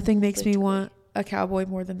 Nothing makes me want a cowboy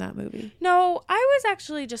more than that movie. No, I was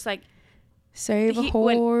actually just like... Save a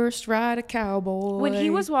horse, ride a cowboy. When he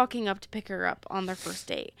was walking up to pick her up on their first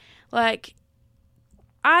date, like,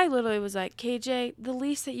 I literally was like, KJ, the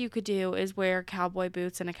least that you could do is wear cowboy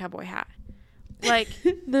boots and a cowboy hat. Like...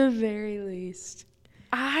 the very least.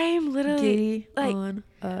 I'm literally... Giddy like, on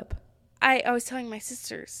up. I was telling my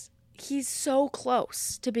sisters, he's so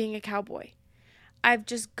close to being a cowboy. I've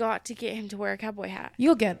just got to get him to wear a cowboy hat.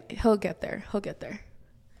 He'll get there.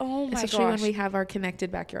 Oh my gosh. Especially when we have our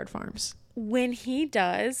connected backyard farms. When he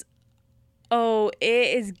does, it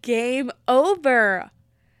is game over.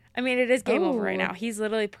 I mean, it is game over right now. He's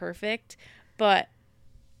literally perfect, but...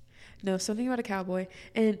 No, something about a cowboy.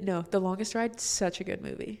 And no, The Longest Ride, such a good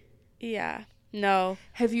movie. Yeah. No.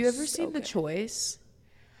 Have you ever So seen The good. Choice?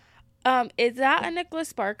 Is that a Nicholas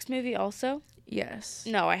Sparks movie also? Yes.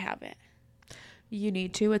 No, I haven't. You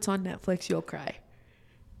need to. It's on Netflix. You'll cry.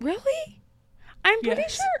 Really? I'm pretty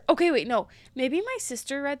Yes. sure. Okay, wait, no. Maybe my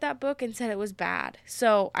sister read that book and said it was bad.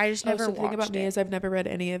 So I just never So the watched thing about me it. is I've never read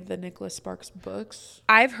any of the Nicholas Sparks books.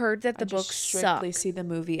 I've heard that I the just books strictly suck. see the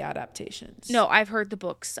movie adaptations. No, I've heard the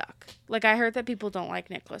books suck. Like, I heard that people don't like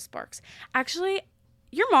Nicholas Sparks. Actually,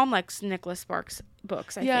 your mom likes Nicholas Sparks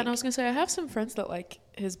books, I think. And I was going to say, I have some friends that like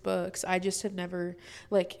his books. I just have never,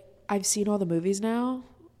 like, I've seen all the movies now.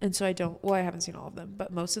 And so I haven't seen all of them,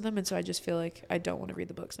 but most of them. And so I just feel like I don't want to read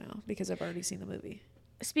the books now because I've already seen the movie.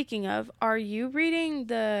 Speaking of, are you reading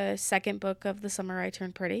the second book of The Summer I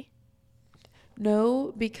Turned Pretty?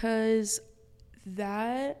 No, because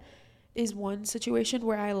that is one situation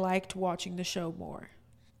where I liked watching the show more.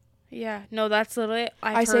 Yeah. No, that's literally...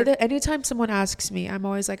 I say that anytime someone asks me, I'm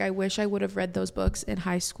always like, I wish I would have read those books in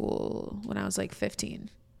high school when I was like 15.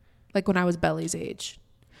 Like when I was Belly's age.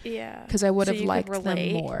 Yeah. Because I would have liked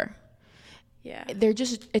them more. Yeah.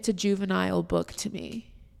 It's a juvenile book to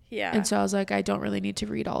me. Yeah. And so I was like, I don't really need to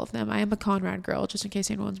read all of them. I am a Conrad girl, just in case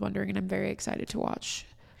anyone's wondering, and I'm very excited to watch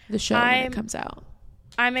the show when it comes out.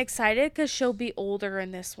 I'm excited because she'll be older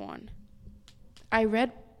in this one. I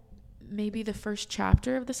read maybe the first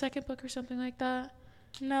chapter of the second book or something like that.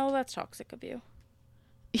 No, that's toxic of you.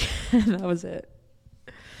 Yeah, that was it.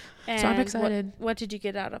 And so I'm excited. What did you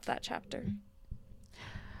get out of that chapter?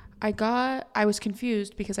 I was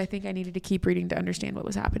confused because I think I needed to keep reading to understand what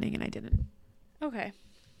was happening, and I didn't. Okay.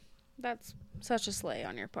 That's such a slay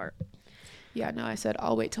on your part. Yeah, no, I said,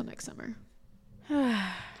 I'll wait till next summer.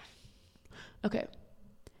 Okay.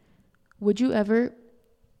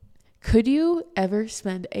 Could you ever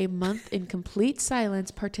spend a month in complete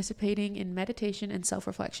silence participating in meditation and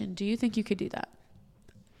self-reflection? Do you think you could do that?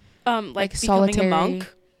 Like becoming solitary, a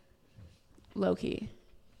monk? Low-key.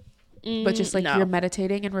 But just like no. You're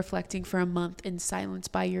meditating and reflecting for a month in silence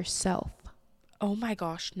by yourself. Oh my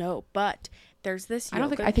gosh, no. But there's this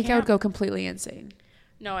yoga I think I would go completely insane.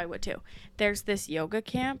 No, I would too. There's this yoga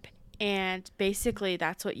camp, and basically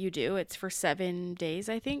that's what you do. It's for 7 days,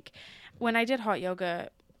 I think. When I did hot yoga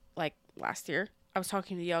like last year, I was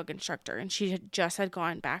talking to the yoga instructor, and she had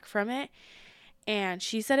gone back from it. And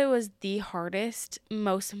she said it was the hardest,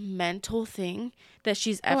 most mental thing that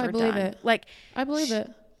she's ever done. I believe it. Like, I believe it.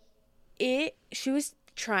 She was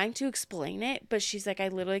trying to explain it, but she's like, I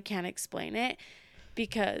literally can't explain it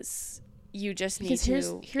because you just need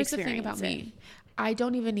to here's the thing about it. me. I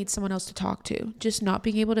don't even need someone else to talk to. Just not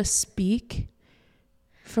being able to speak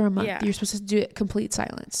for a month. Yeah. You're supposed to do it complete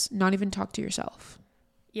silence, not even talk to yourself.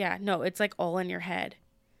 Yeah, no, it's like all in your head.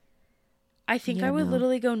 I think I would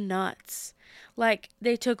literally go nuts. Like,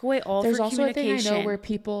 they took away all There's for also communication. a thing I know where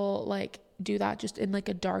people like do that just in like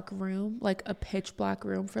a dark room, like a pitch black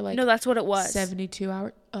room for like... No, that's what it was. 72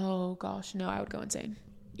 hours. Oh gosh, no, I would go insane.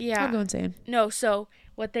 Yeah. I would go insane. No, so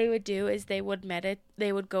what they would do is they would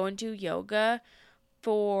go and do yoga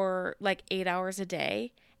for like 8 hours a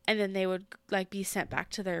day, and then they would like be sent back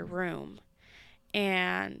to their room.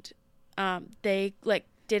 And they like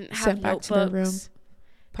didn't have sent notebooks. Back to their room.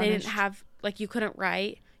 They didn't have, like, you couldn't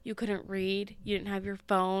write, you couldn't read, you didn't have your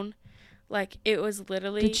phone. Like, it was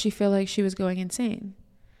literally... Did she feel like she was going insane?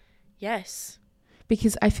 Yes.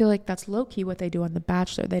 Because I feel like that's low-key what they do on The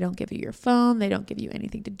Bachelor. They don't give you your phone. They don't give you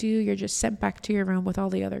anything to do. You're just sent back to your room with all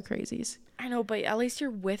the other crazies. I know, but at least you're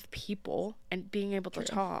with people and being able to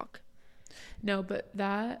talk. No, but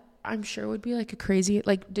that, I'm sure, would be like a crazy...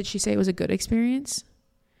 Like, did she say it was a good experience?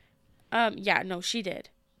 Yeah, no, she did.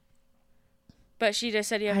 But she just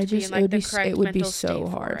said you have to be in like the correct mental state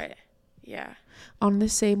for it. Yeah. On the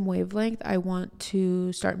same wavelength, I want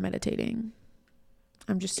to start meditating.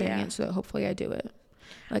 I'm just saying it so that hopefully I do it.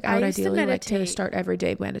 Like, I would ideally like to start every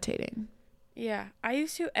day meditating. Yeah. I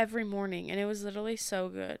used to every morning, and it was literally so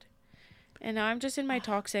good. And now I'm just in my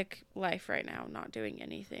toxic life right now, not doing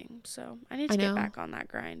anything. So I need to get back on that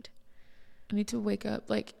grind. I need to wake up,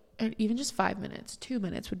 like, and even just 5 minutes. 2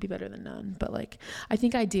 minutes would be better than none. But, like, I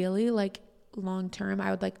think ideally, like, long term,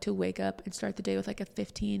 I would like to wake up and start the day with like a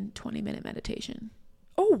 15-20 minute meditation.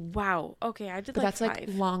 Oh wow. Okay, I did. But that's 5. Like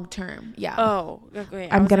long term. Yeah. Oh, okay.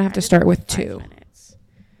 I'm gonna have to start with 2 minutes.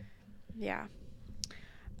 Yeah.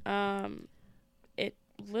 It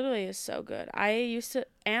literally is so good.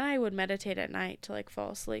 I would meditate at night to like fall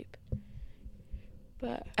asleep.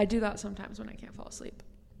 But I do that sometimes when I can't fall asleep.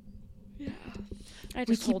 Yeah. I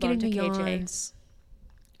just hold on to KJ. Yawns.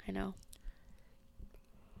 I know.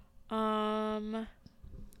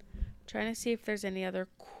 Trying to see if there's any other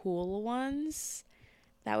cool ones.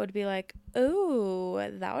 that would be like, ooh,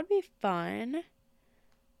 that would be fun.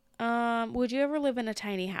 Would you ever live in a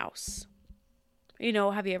tiny house?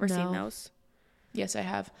 Have you ever seen those? Yes, I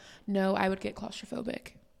have. No, I would get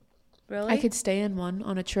claustrophobic. Really? I could stay in one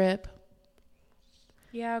on a trip.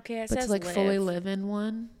 Yeah, okay. But to like fully live in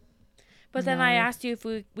one. But then I asked you if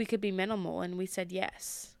we could be minimal, and we said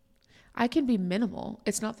yes. I can be minimal.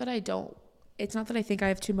 It's not that I think I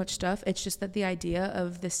have too much stuff. It's just that the idea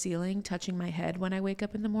of the ceiling touching my head when I wake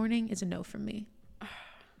up in the morning is a no from me.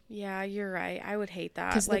 Yeah, you're right. I would hate that.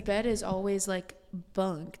 Because the bed is always like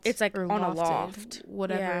bunked. It's like on lofted, a loft.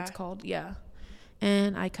 Whatever it's called. Yeah.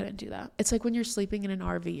 And I couldn't do that. It's like when you're sleeping in an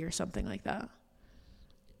RV or something like that.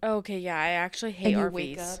 Okay, yeah. I actually hate RVs.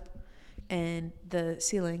 Wake up and the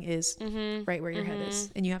ceiling is right where your head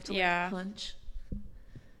is. And you have to punch.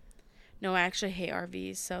 No, I actually hate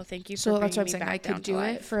RVs. So thank you for bringing that's what I'm me saying. back I could do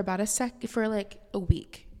life. it for about for like a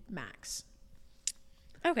week max.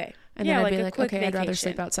 Okay. And then I'd be like, okay, I'd rather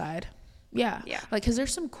sleep outside. Yeah. Yeah. Like, because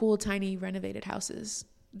there's some cool, tiny renovated houses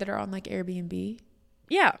that are on like Airbnb.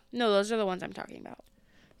 Yeah. No, those are the ones I'm talking about.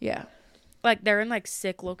 Yeah. Like, they're in like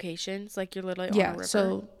sick locations. Like, you're literally on a river.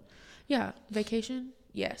 So, yeah. Vacation,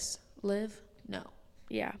 yes. Live, no.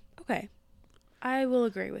 Yeah. Okay. I will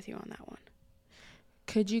agree with you on that one.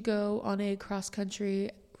 Could you go on a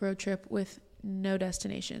cross-country road trip with no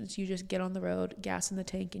destinations? You just get on the road, gas in the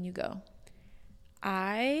tank, and you go.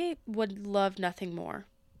 I would love nothing more.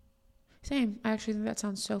 Same. I actually think that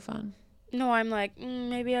sounds so fun. No, I'm like,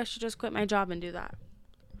 maybe I should just quit my job and do that.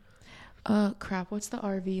 Crap. What's the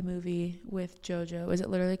RV movie with JoJo? Is it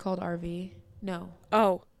literally called RV? No.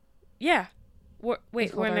 Oh, yeah.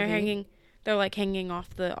 Wait, when they're like hanging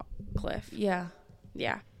off the cliff. Yeah.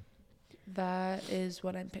 Yeah. That is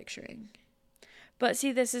what I'm picturing. But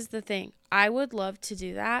see, this is the thing. I would love to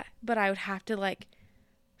do that, but I would have to like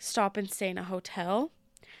stop and stay in a hotel.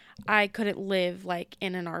 I couldn't live like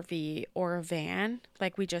in an RV or a van,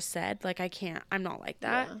 like we just said. Like I can't. I'm not like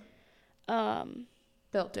that. Yeah.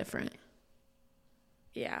 Built different.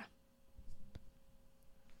 Yeah.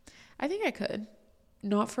 I think I could.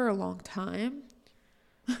 Not for a long time.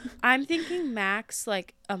 I'm thinking max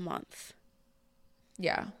like a month.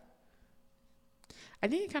 Yeah. I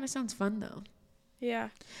think it kind of sounds fun though. Yeah.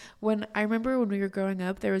 I remember when we were growing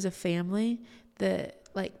up, there was a family that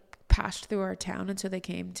like passed through our town, and so they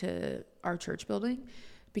came to our church building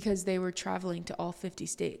because they were traveling to all 50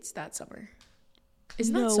 states that summer.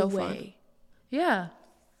 Isn't that so fun? Yeah.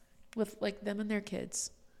 With like them and their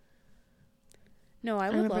kids. No, I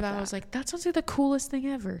would remember love that. I was like, that sounds like the coolest thing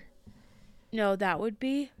ever. No, that would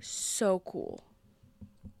be so cool.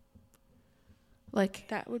 Like,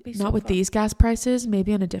 that would be so not with fun. These gas prices,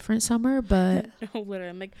 maybe on a different summer, but no, literally,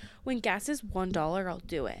 I'm like, when gas is $1, I'll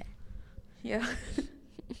do it. Yeah.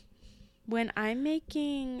 When I'm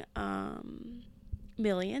making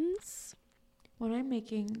millions, when I'm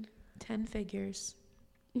making 10 figures.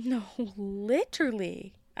 No,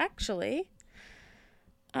 literally, actually.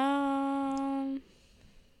 Should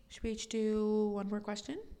we each do one more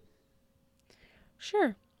question?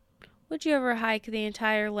 Sure. Would you ever hike the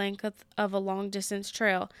entire length of a long-distance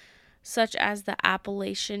trail, such as the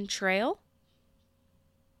Appalachian Trail?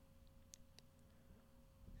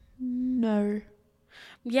 No.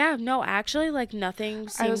 Yeah, no, actually, like, nothing seems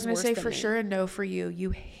worse than me. I was going to say for sure a no for you. You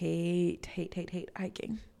hate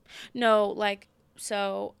hiking. No, like,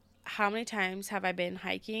 so how many times have I been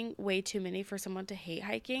hiking? Way too many for someone to hate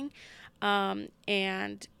hiking.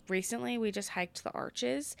 And recently we just hiked the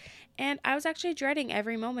Arches, and I was actually dreading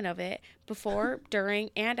every moment of it before,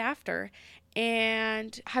 during, and after.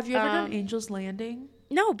 And have you ever done Angel's Landing?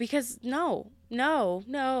 No, because no,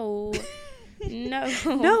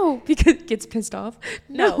 because it gets pissed off.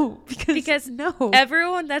 No, because no.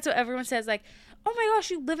 Everyone, that's what everyone says. Like, oh my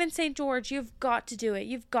gosh, you live in St. George, you've got to do it.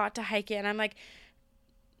 You've got to hike it. And I'm like,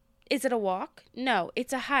 is it a walk? No,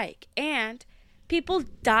 it's a hike. And people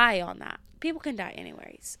die on that. People can die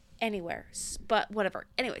anywhere, but whatever.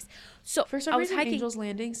 Anyways, so for some reason, Angel's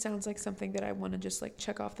Landing sounds like something that I want to just like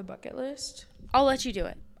check off the bucket list. I'll let you do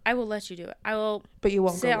it. I will let you do it. I will. But you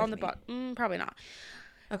won't sit go with on the bucket. Probably not.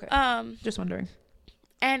 Okay. Just wondering.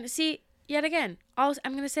 And see, yet again, I'm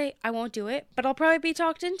gonna say I won't do it, but I'll probably be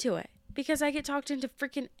talked into it because I get talked into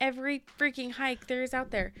freaking every freaking hike there is out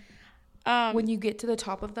there. When you get to the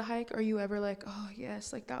top of the hike, are you ever like, oh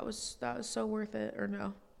yes, like that was so worth it, or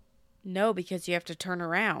no? No, because you have to turn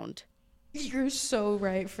around. You're so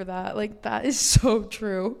right for that. Like, that is so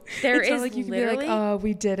true. There is like you can literally be like, oh,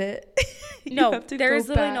 we did it. No, there is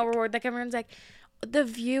literally no reward. Like, everyone's like, the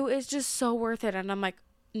view is just so worth it. And I'm like,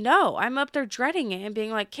 no, I'm up there dreading it and being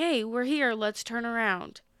like, hey, we're here. Let's turn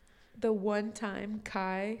around. The one time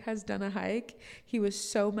Kai has done a hike, he was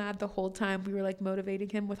so mad the whole time. We were like motivating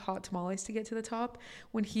him with hot tamales to get to the top.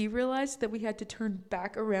 When he realized that we had to turn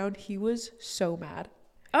back around, he was so mad.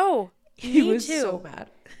 Oh, he was too. So mad.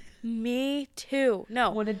 Me too. No.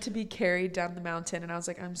 Wanted to be carried down the mountain, and I was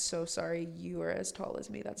like, I'm so sorry. You are as tall as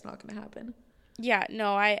me. That's not going to happen. Yeah,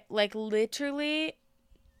 no, I like literally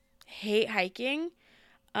hate hiking.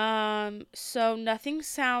 So nothing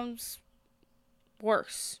sounds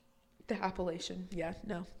worse. The Appalachian. Yeah,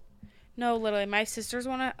 no. No, literally. My sisters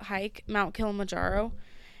want to hike Mount Kilimanjaro,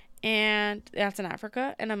 and that's in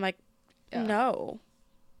Africa. And I'm like, no.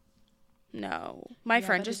 My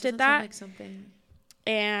friend just did that. Like something.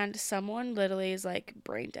 And someone literally is like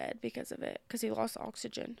brain dead because of it, because he lost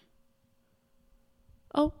oxygen.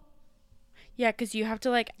 Oh. Yeah, because you have to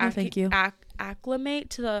like acclimate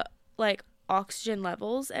to the like oxygen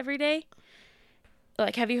levels every day.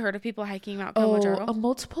 Like, have you heard of people hiking Mount Kilimanjaro? A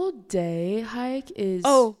multiple day hike is...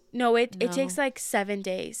 Oh, no, it takes like 7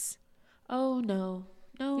 days. Oh, no.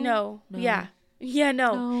 Yeah. Yeah,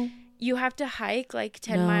 no. You have to hike like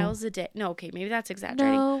 10 miles a day. No, okay, maybe that's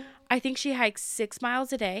exaggerating. No. I think she hikes 6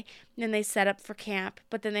 miles a day, and then they set up for camp,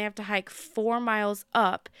 but then they have to hike 4 miles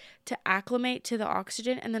up to acclimate to the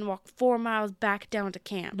oxygen, and then walk 4 miles back down to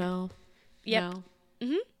camp. No. Yep. No.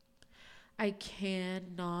 Mm-hmm. I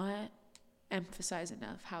cannot emphasize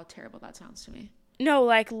enough how terrible that sounds to me. No,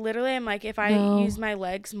 like literally I'm like, if I use my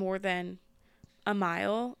legs more than a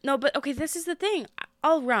mile. No, but okay, this is the thing.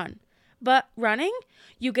 I'll run. But running,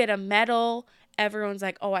 you get a medal. Everyone's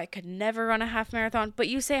like, oh, I could never run a half marathon. But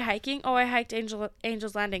you say hiking, oh, I hiked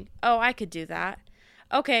Angel's Landing. Oh, I could do that.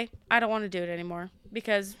 Okay, I don't want to do it anymore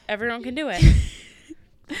because everyone can do it.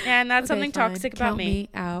 And that's something fine. Toxic about me.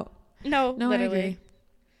 Count me out. No, literally. I agree.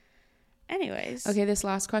 Anyways. Okay, this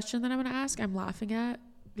last question that I'm going to ask, I'm laughing at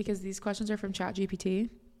because these questions are from ChatGPT.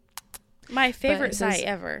 My favorite site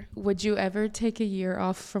ever. Would you ever take a year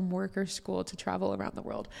off from work or school to travel around the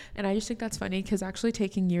world? And I just think that's funny because actually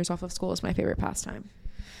taking years off of school is my favorite pastime.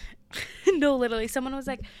 No, literally. Someone was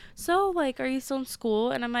like, so, like, are you still in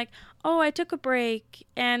school? And I'm like, oh, I took a break.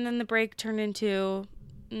 And then the break turned into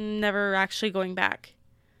never actually going back.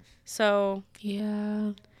 So.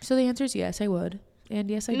 Yeah. So the answer is yes, I would. And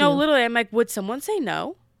yes, I do. No, literally, I'm like, would someone say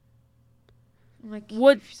no? I'm like,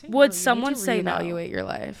 would someone say no? Reevaluate your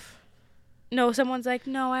life. No, someone's like,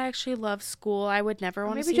 no, I actually love school. I would never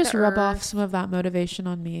want to see maybe just rub off some of that motivation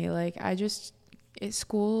on me. Like,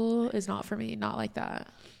 school is not for me. Not like that.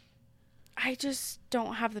 I just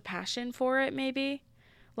don't have the passion for it, maybe.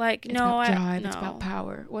 Like, it's about drive. It's about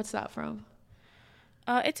power. What's that from?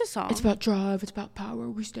 It's a song. It's about drive. It's about power.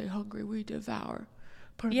 We stay hungry. We devour.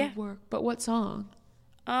 Put in the work. But what song?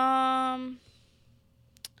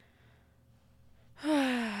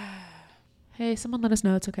 Hey, someone let us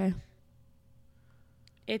know. It's okay.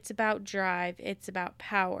 It's about drive. It's about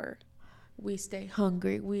power. We stay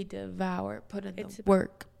hungry. We devour. Put in the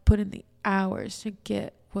work. Put in the hours to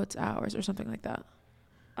get what's ours, or something like that.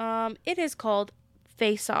 It is called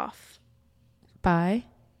Face Off. By?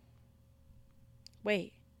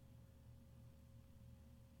 Wait.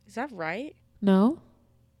 Is that right? No.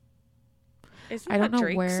 Isn't I don't know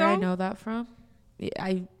Drake's where song? I know that from.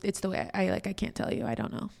 It's the way I can't tell you. I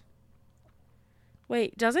don't know.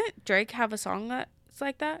 Wait, doesn't Drake have a song that's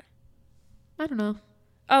like that? I don't know.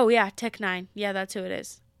 Oh yeah, Tech 9. Yeah, that's who it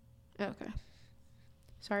is. Okay.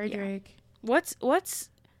 Sorry, yeah. Drake. What's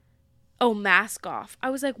Oh, Mask Off. I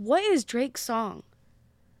was like, what is Drake's song?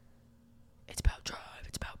 It's about drive.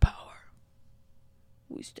 It's about power.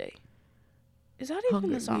 We stay. Is that even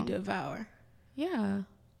hungry, the song? We devour. Yeah.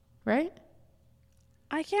 Right?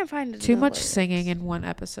 I can't find it. Too much singing in one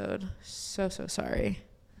episode. So sorry.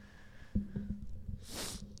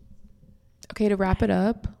 Okay, to wrap it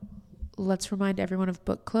up, let's remind everyone of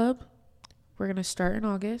book club. We're going to start in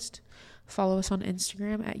August. Follow us on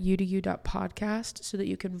Instagram at u2u.podcast so that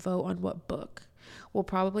you can vote on what book. We'll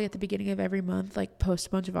probably at the beginning of every month post a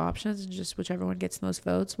bunch of options, and just whichever one gets the most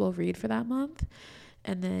votes we'll read for that month.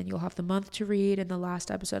 And then you'll have the month to read, and the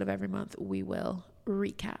last episode of every month we will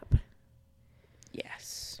recap.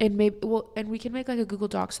 Yes. And we can make a Google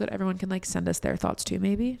Doc so that everyone can send us their thoughts too,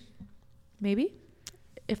 maybe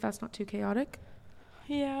if that's not too chaotic.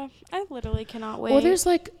 Yeah, I literally cannot wait. Well,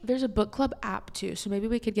 there's a book club app too, so maybe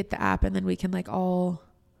we could get the app and then we can all.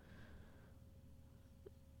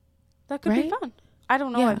 That could be fun. I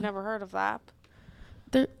don't know. Yeah. I've never heard of that.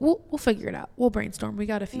 We'll figure it out. We'll brainstorm. We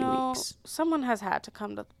got a few weeks. Someone has had to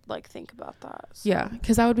come to think about that. So. Yeah,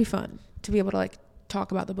 because that would be fun to be able to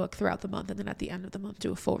talk about the book throughout the month, and then at the end of the month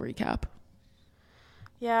do a full recap.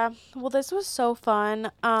 Yeah. Well, this was so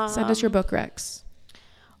fun. Send us your book recs.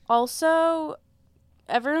 Also,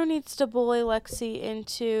 everyone needs to bully Lexi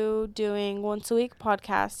into doing once a week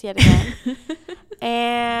podcasts yet again.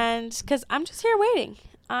 And because I'm just here waiting.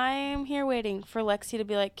 I'm here waiting for Lexi to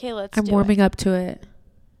be like, okay, let's do it. I'm warming up to it.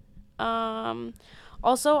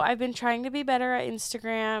 Also, I've been trying to be better at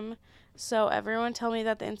Instagram. So everyone tell me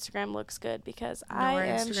that the Instagram looks good because I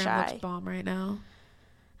am Instagram shy. looks bomb right now.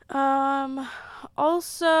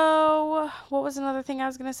 Also, what was another thing I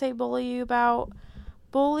was going to say? Bully you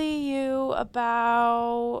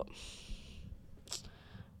about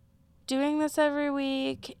doing this every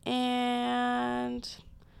week. And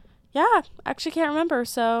yeah, actually can't remember.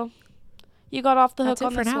 So you got off the hook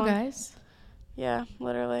on this one. That's it for now, guys. Yeah,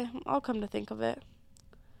 literally. I'll come to think of it.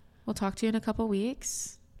 We'll talk to you in a couple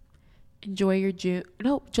weeks. Enjoy your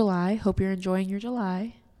July. Hope you're enjoying your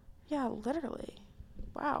July. Yeah, literally.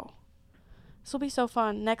 Wow. This will be so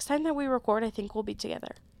fun. Next time that we record, I think we'll be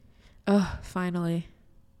together. Oh, finally.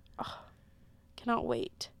 Oh, cannot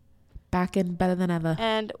wait. Back in better than ever.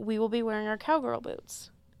 And we will be wearing our cowgirl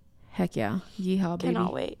boots. Heck yeah. Yeehaw, baby.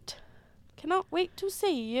 Cannot wait. Cannot wait to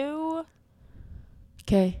see you.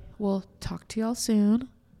 Okay. We'll talk to y'all soon.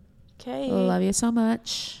 Okay. Love you so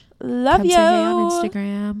much. Love you. Come say hey on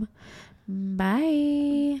Instagram.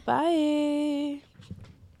 Bye. Bye.